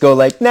they just go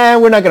like, nah,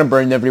 we're not going to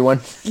burn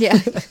everyone. Yeah.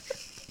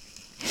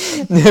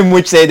 In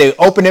which they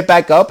open it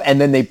back up,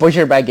 and then they push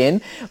her back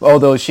in,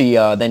 although she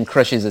then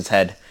crushes its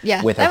head with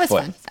her foot. That was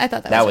fun. I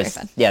thought that was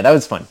very fun. Yeah, that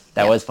was fun.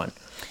 That was fun.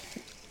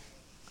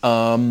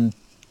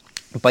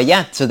 But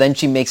yeah, so then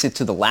she makes it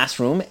to the last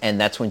room, and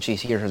that's when she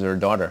hears her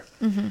daughter.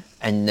 Mm-hmm.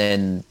 And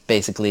then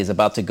basically she's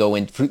about to go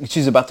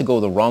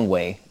the wrong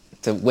way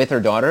with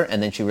her daughter,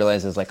 and then she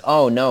realizes like,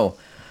 oh no,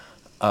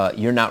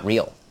 you're not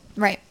real.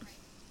 Right.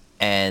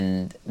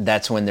 And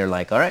that's when they're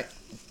like, all right,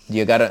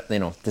 you gotta,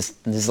 this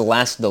is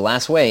the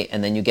last way,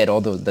 and then you get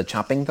all the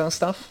chopping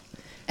stuff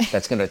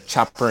that's gonna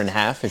chop her in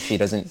half if she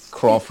doesn't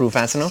crawl through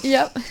fast enough.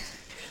 Yep.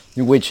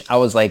 Which I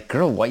was like,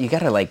 girl, what, you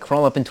gotta like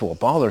crawl up into a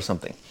ball or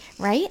something.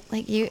 right?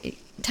 Like you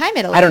time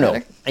it a little I don't know.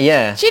 better.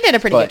 Yeah. She did a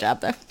pretty good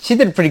job though. She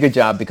did a pretty good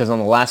job because on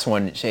the last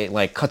one, she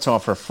like cuts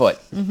off her foot.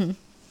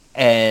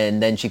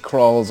 And then she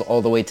crawls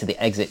all the way to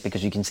the exit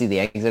because you can see the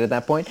exit at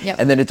that point. Yep.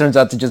 And then it turns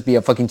out to just be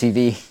a fucking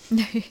TV.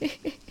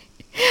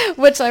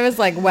 Which I was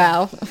like,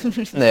 wow.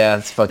 Yeah,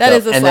 it's fucked That up.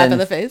 is a slap in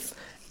the face.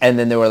 And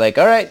then they were like,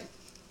 all right,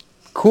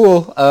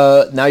 cool.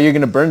 Now you're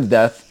going to burn to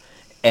death.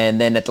 And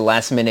then at the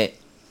last minute,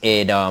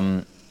 it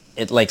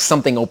like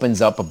something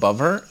opens up above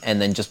her and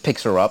then just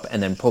picks her up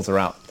and then pulls her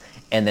out.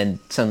 And then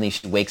suddenly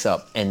she wakes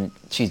up and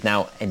she's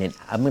now in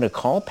I'm going to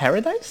call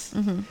paradise?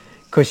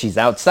 Because she's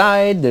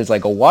outside. There's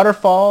like a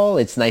waterfall.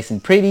 It's nice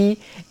and pretty.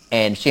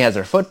 And she has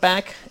her foot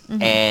back.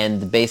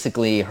 And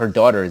basically her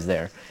daughter is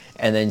there.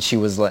 And then she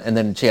was like, and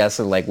then she asked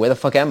her like, where the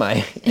fuck am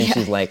I? And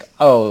she's like,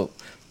 oh,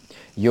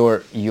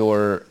 you're,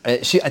 I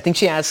think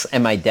she asks,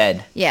 am I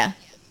dead? Yeah.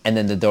 And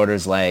then the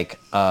daughter's like,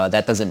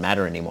 that doesn't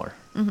matter anymore.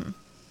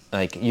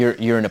 Like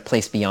you're in a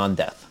place beyond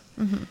death.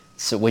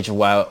 So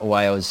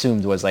why I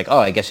assumed was like, oh,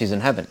 I guess she's in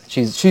heaven.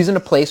 She's in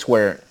a place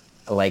where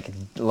like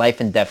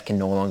life and death can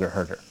no longer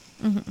hurt her.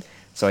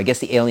 So I guess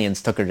the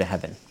aliens took her to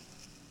heaven.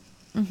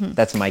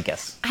 That's my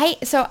guess.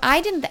 There's a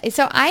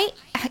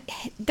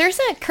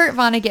Kurt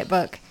Vonnegut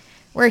book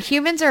where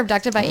humans are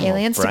abducted by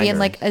aliens to be in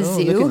like a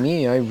zoo. Look at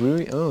me, I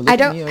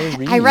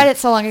read it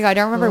so long ago. I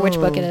don't remember which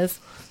book it is.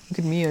 Look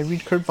at me, I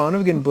read Kurt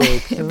Vonnegut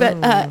books. But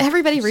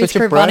everybody reads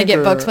Kurt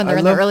Vonnegut books when they're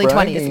in their early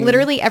 20s.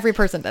 Literally every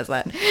person does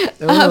that.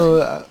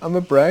 I'm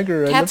a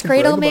bragger. Cat's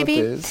Cradle,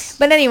 maybe.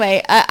 But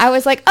anyway, I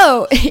was like,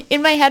 oh,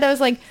 in my head I was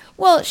like,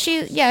 well,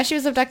 she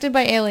was abducted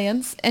by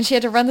aliens, and she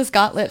had to run this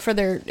gauntlet for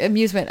their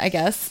amusement, I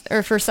guess,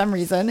 or for some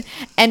reason.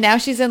 And now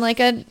she's in like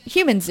a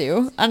human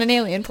zoo on an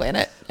alien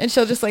planet, and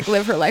she'll just like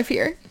live her life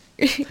here.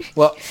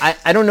 Well,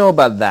 I don't know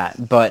about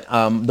that, but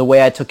the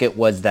way I took it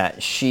was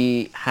that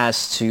they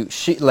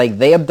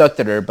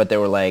abducted her, but they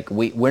were like,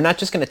 we're not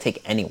just going to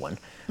take anyone.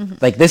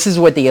 Like, this is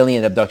what the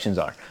alien abductions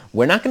are.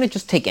 We're not going to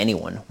just take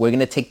anyone. We're going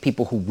to take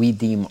people who we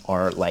deem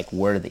are like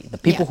worthy. The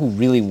people who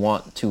really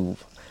who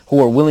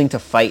are willing to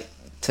fight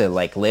to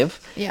like live.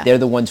 Yeah. They're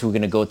the ones who are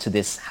going to go to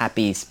this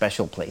happy,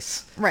 special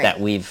place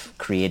that we've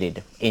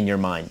created in your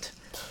mind.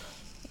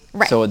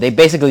 Right. So they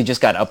basically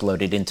just got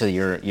uploaded into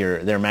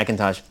their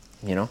Macintosh,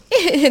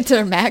 into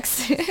their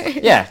Macs.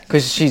 Yeah,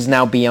 because she's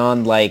now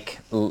beyond like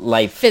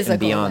life physical and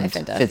beyond life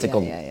and death.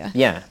 Physical.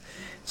 Yeah.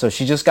 So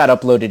she just got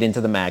uploaded into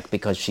the Mac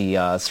because she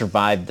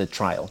survived the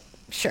trial.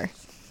 Sure.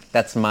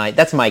 That's my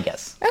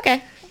guess.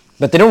 Okay.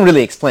 But they don't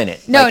really explain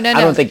it. No. I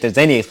don't think there's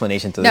any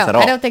explanation to this at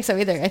all. I don't think so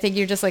either. I think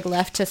you're just like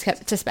left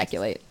to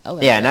speculate a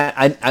little bit.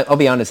 And I'll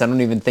be honest, I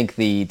don't even think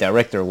the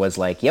director was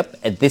like, yep,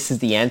 this is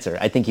the answer.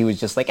 I think he was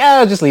just like,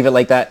 I'll just leave it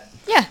like that.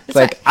 Yeah. It's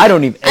like, I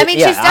don't even... I mean,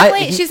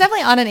 she's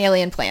definitely on an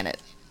alien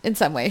planet in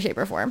some way, shape,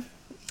 or form.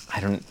 I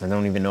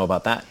don't even know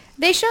about that.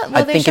 I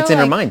think it's in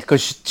her mind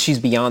because she's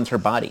beyond her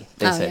body.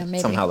 They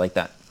said somehow like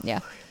that. Yeah.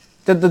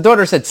 The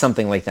daughter said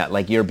something like that,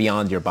 like you're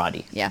beyond your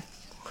body. Yeah.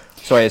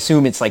 So I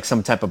assume it's like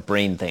some type of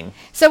brain thing.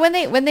 So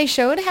when they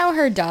showed how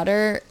her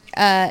daughter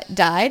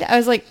died, I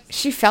was like,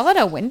 she fell out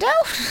a window?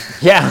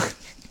 Yeah.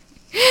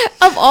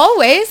 Of all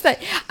ways,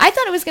 that I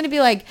thought it was going to be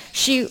like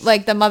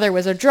the mother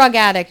was a drug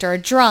addict or a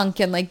drunk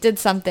and like did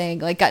something,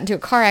 like got into a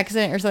car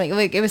accident or something.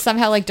 Like it was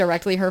somehow like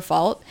directly her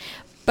fault,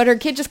 but her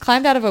kid just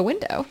climbed out of a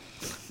window.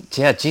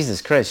 Yeah,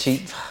 Jesus Christ,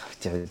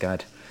 dear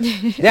God.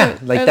 Yeah,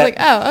 like I was that. Like,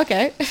 oh,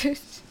 okay.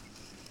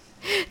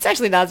 It's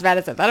actually not as bad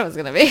as I thought it was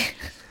going to be.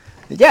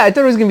 Yeah, I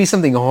thought it was going to be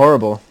something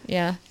horrible.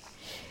 Yeah.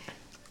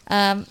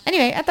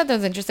 Anyway, I thought that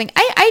was interesting.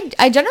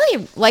 I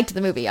generally liked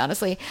the movie,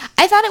 honestly.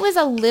 I thought it was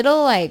a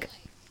little like,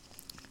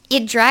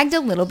 it dragged a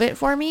little bit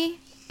for me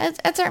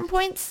at certain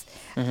points.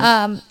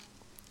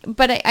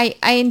 But I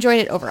enjoyed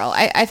it overall.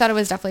 I thought it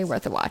was definitely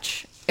worth a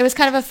watch. It was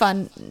kind of a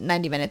fun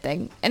 90-minute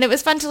thing. And it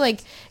was fun to like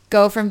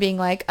go from being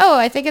like, oh,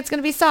 I think it's going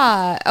to be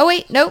Saw. Oh,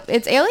 wait, nope,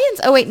 it's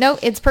aliens. Oh, wait, no,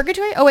 it's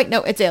Purgatory. Oh, wait,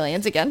 no, it's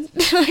aliens again.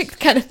 Like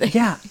kind of thing.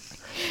 Yeah.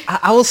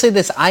 I will say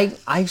this.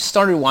 I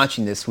started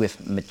watching this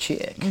with my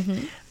chick.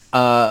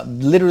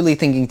 Literally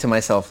thinking to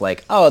myself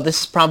like, oh,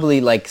 this is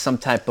probably like some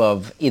type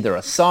of either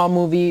a Saw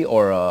movie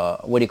or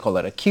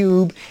a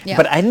Cube. Yeah.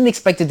 But I didn't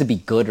expect it to be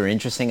good or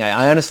interesting.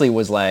 I honestly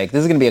was like,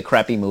 this is going to be a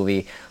crappy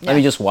movie. Let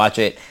me just watch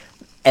it.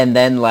 And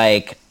then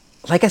like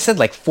I said,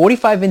 like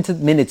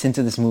 45 minutes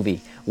into this movie,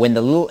 when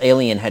the little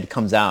alien head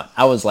comes out,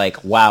 I was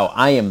like, wow,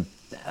 I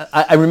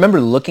remember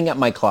looking at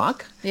my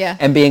clock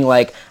and being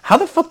like, how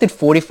the fuck did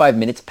 45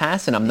 minutes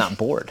pass and I'm not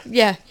bored?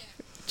 Yeah.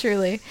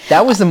 Truly.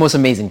 That was the most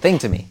amazing thing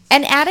to me.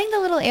 And adding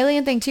the little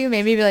alien thing too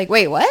made me be like,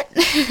 wait, what?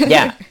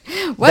 Yeah.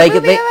 What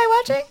movie am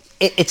I watching?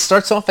 It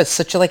starts off as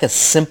such a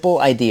simple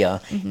idea.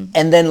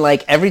 And then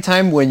like every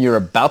time when you're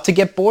about to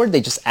get bored,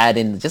 they just add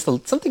in just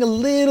something a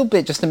little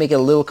bit just to make it a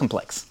little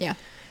complex. Yeah.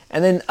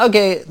 And then,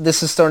 okay, I'm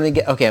starting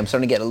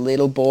to get a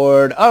little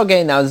bored.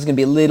 Okay, now this is going to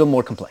be a little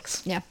more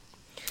complex. Yeah.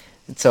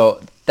 So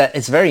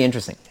it's very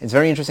interesting. It's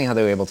very interesting how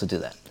they were able to do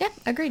that. Yeah,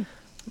 agreed.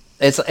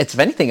 It's if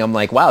anything, I'm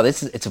like, wow,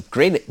 it's a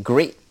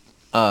great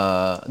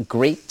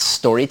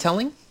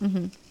storytelling.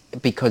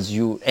 because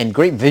and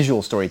great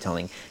visual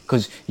storytelling,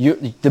 because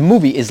the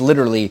movie is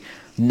literally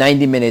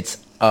 90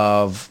 minutes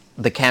of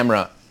the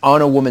camera on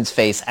a woman's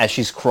face as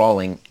she's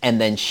crawling, and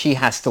then she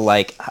has to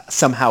like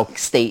somehow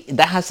stay.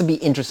 That has to be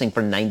interesting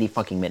for 90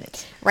 fucking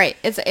minutes. Right.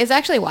 It's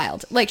actually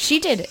wild. Like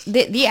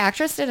the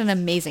actress did an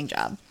amazing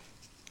job.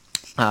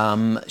 Her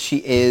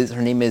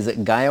name is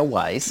Gaia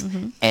Wise,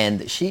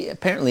 and she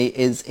apparently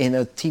is in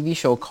a TV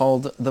show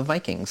called The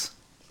Vikings,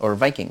 or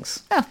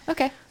Vikings. Oh,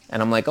 okay.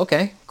 And I'm like,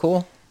 okay,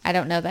 cool. I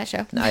don't know that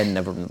show. I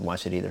never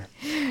watched it either.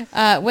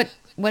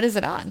 What is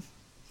it on?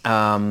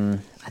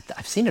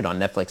 I've seen it on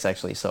Netflix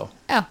actually, so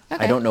oh,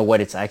 okay. I don't know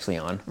what it's actually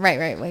on.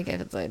 Right. Like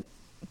if it's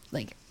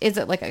is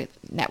it like a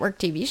network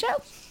TV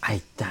show?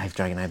 Dive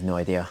Dragon, I have no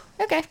idea.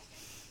 Okay.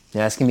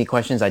 You're asking me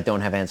questions I don't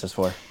have answers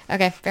for.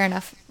 Okay, fair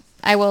enough.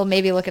 I will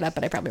maybe look it up,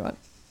 but I probably won't.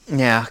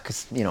 Yeah,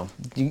 because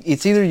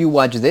it's either you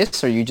watch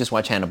this or you just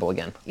watch Hannibal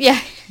again. Yeah.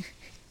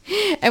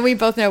 And we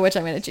both know which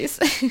I'm going to choose.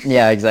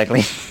 Yeah,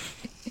 exactly.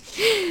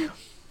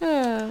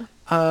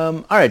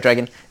 All right,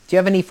 Dragon. Do you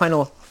have any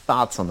final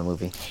thoughts on the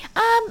movie?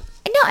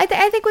 No, I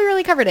think we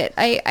really covered it.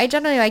 I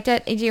generally liked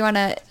it. Do you want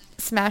to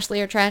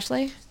smashly or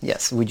trashly?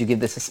 Yes. Would you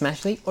give this a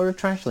smashly or a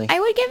trashly? I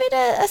would give it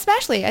a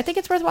smashly. I think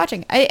it's worth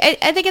watching.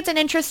 I think it's an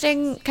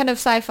interesting kind of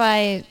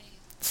sci-fi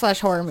 /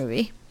 horror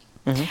movie.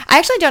 Mm-hmm. I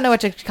actually don't know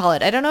what to call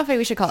it. I don't know if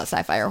we should call it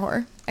sci-fi or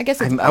horror. I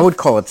guess I would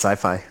call it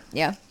sci-fi.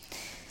 Yeah.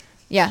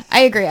 Yeah, I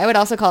agree. I would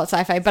also call it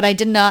sci-fi, but I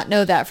did not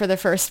know that for the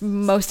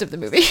most of the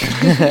movie.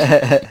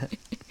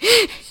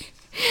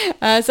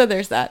 So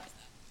there's that.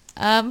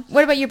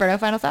 What about you, Berto?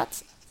 Final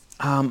thoughts?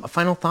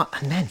 Final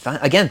thought, man.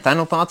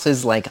 Final thoughts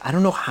is like, I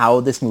don't know how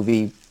this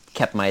movie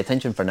kept my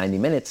attention for 90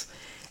 minutes,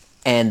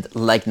 and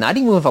like not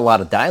even with a lot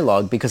of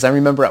dialogue, because I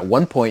remember at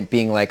one point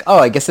being like, oh,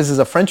 I guess this is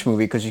a French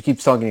movie because she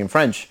keeps talking in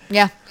French.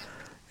 Yeah.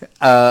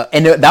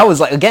 And that was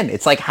like, again,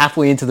 it's like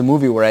halfway into the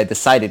movie where I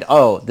decided,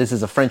 oh, this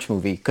is a French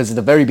movie, because at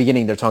the very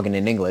beginning they're talking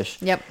in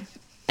English. Yep.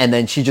 And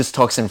then she just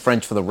talks in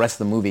French for the rest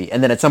of the movie.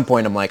 And then at some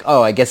point I'm like,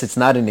 oh, I guess it's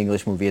not an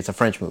English movie, it's a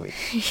French movie.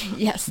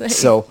 Yes.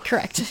 So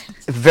correct.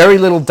 Very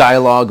little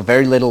dialogue,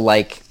 very little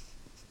like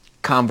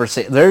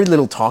conversation, very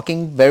little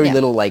talking, very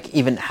little like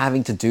even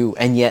having to do,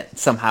 and yet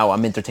somehow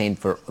I'm entertained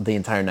for the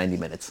entire 90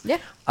 minutes. Yeah.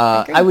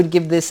 I would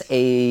give this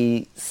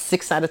a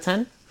 6 out of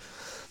 10.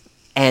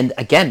 And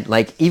again,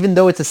 like, even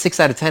though it's a 6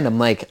 out of 10, I'm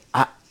like,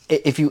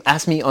 if you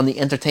ask me on the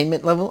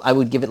entertainment level, I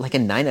would give it like a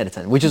 9 out of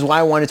 10, which is why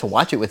I wanted to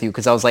watch it with you,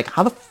 because I was like,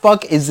 how the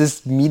fuck is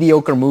this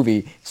mediocre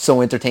movie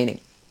so entertaining?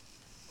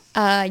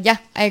 Yeah,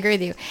 I agree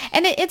with you.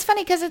 And it's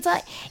funny because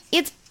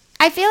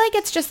I feel like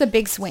it's just a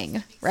big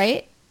swing,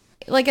 right?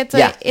 Like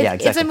exactly.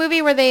 It's a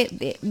movie where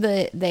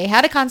they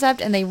had a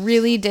concept and they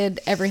really did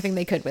everything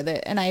they could with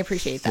it, and I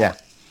appreciate that. Yeah.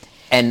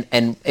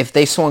 And if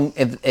they swung,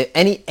 if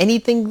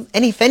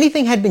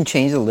anything had been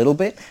changed a little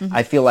bit,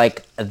 I feel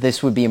like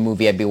this would be a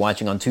movie I'd be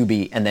watching on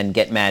Tubi and then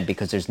get mad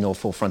because there's no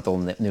full frontal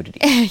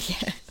nudity.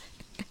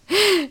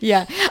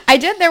 Yeah. I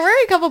did. There were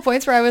a couple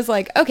points where I was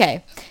like,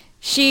 okay,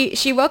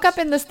 she woke up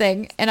in this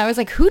thing, and I was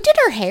like, who did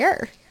her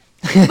hair?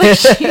 Like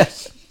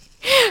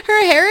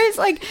her hair is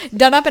like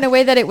done up in a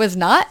way that it was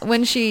not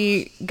when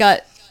she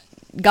got,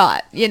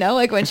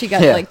 like when she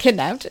got like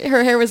kidnapped.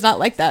 Her hair was not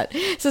like that.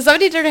 So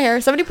somebody did her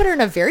hair. Somebody put her in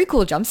a very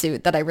cool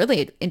jumpsuit that I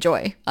really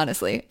enjoy,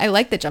 honestly. I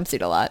like the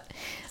jumpsuit a lot.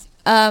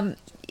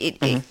 It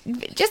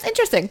just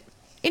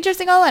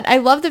interesting all in. I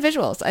love the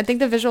visuals. I think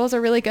the visuals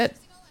are really good.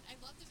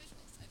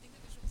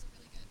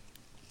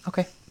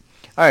 Okay.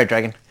 All right,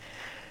 Dragon.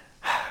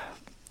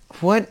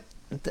 All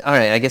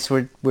right, I guess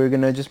we're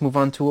going to just move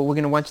on to what we're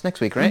going to watch next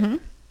week, right? Mm-hmm.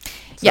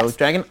 So, yes.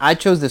 Dragon, I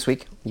chose this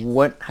week.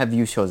 What have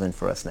you chosen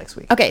for us next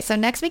week? Okay, so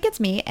next week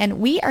it's me, and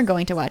we are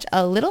going to watch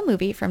a little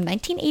movie from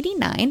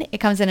 1989. It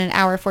comes in an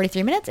hour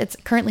 43 minutes. It's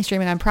currently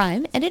streaming on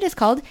Prime, and it is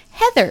called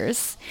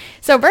Heathers.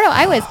 So, Berto,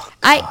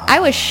 I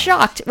was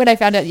shocked when I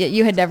found out that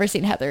you had never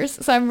seen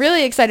Heathers. So I'm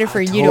really excited for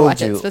you to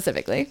watch it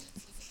specifically.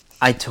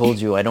 I told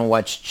you I don't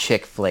watch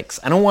chick flicks.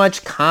 I don't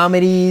watch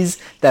comedies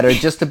that are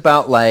just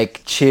about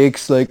like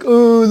chicks, like,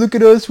 oh, look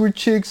at us, we're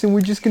chicks and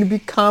we're just going to be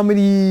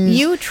comedies.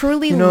 You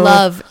truly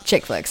love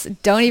chick flicks.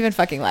 Don't even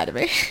fucking lie to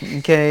me.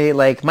 Okay,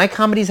 like my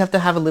comedies have to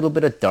have a little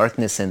bit of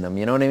darkness in them,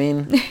 you know what I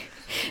mean?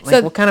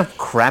 Like, what kind of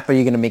crap are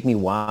you going to make me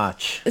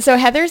watch? So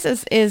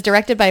Heathers is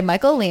directed by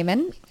Michael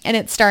Lehman, and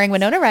it's starring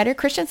Winona Ryder,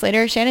 Christian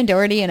Slater, Shannon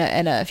Doherty,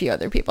 and a few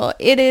other people.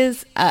 It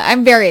is,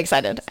 I'm very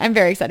excited. I'm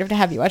very excited to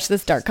have you watch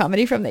this dark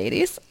comedy from the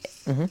 80s.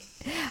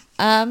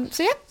 Mm-hmm.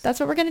 So yeah, that's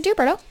what we're going to do,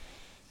 Berto.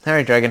 All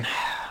right, Dragon.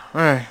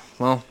 All right,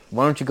 well,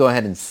 why don't you go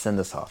ahead and send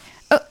us off?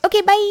 Oh,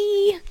 okay,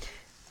 bye.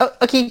 Oh,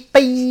 okay,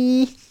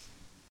 bye.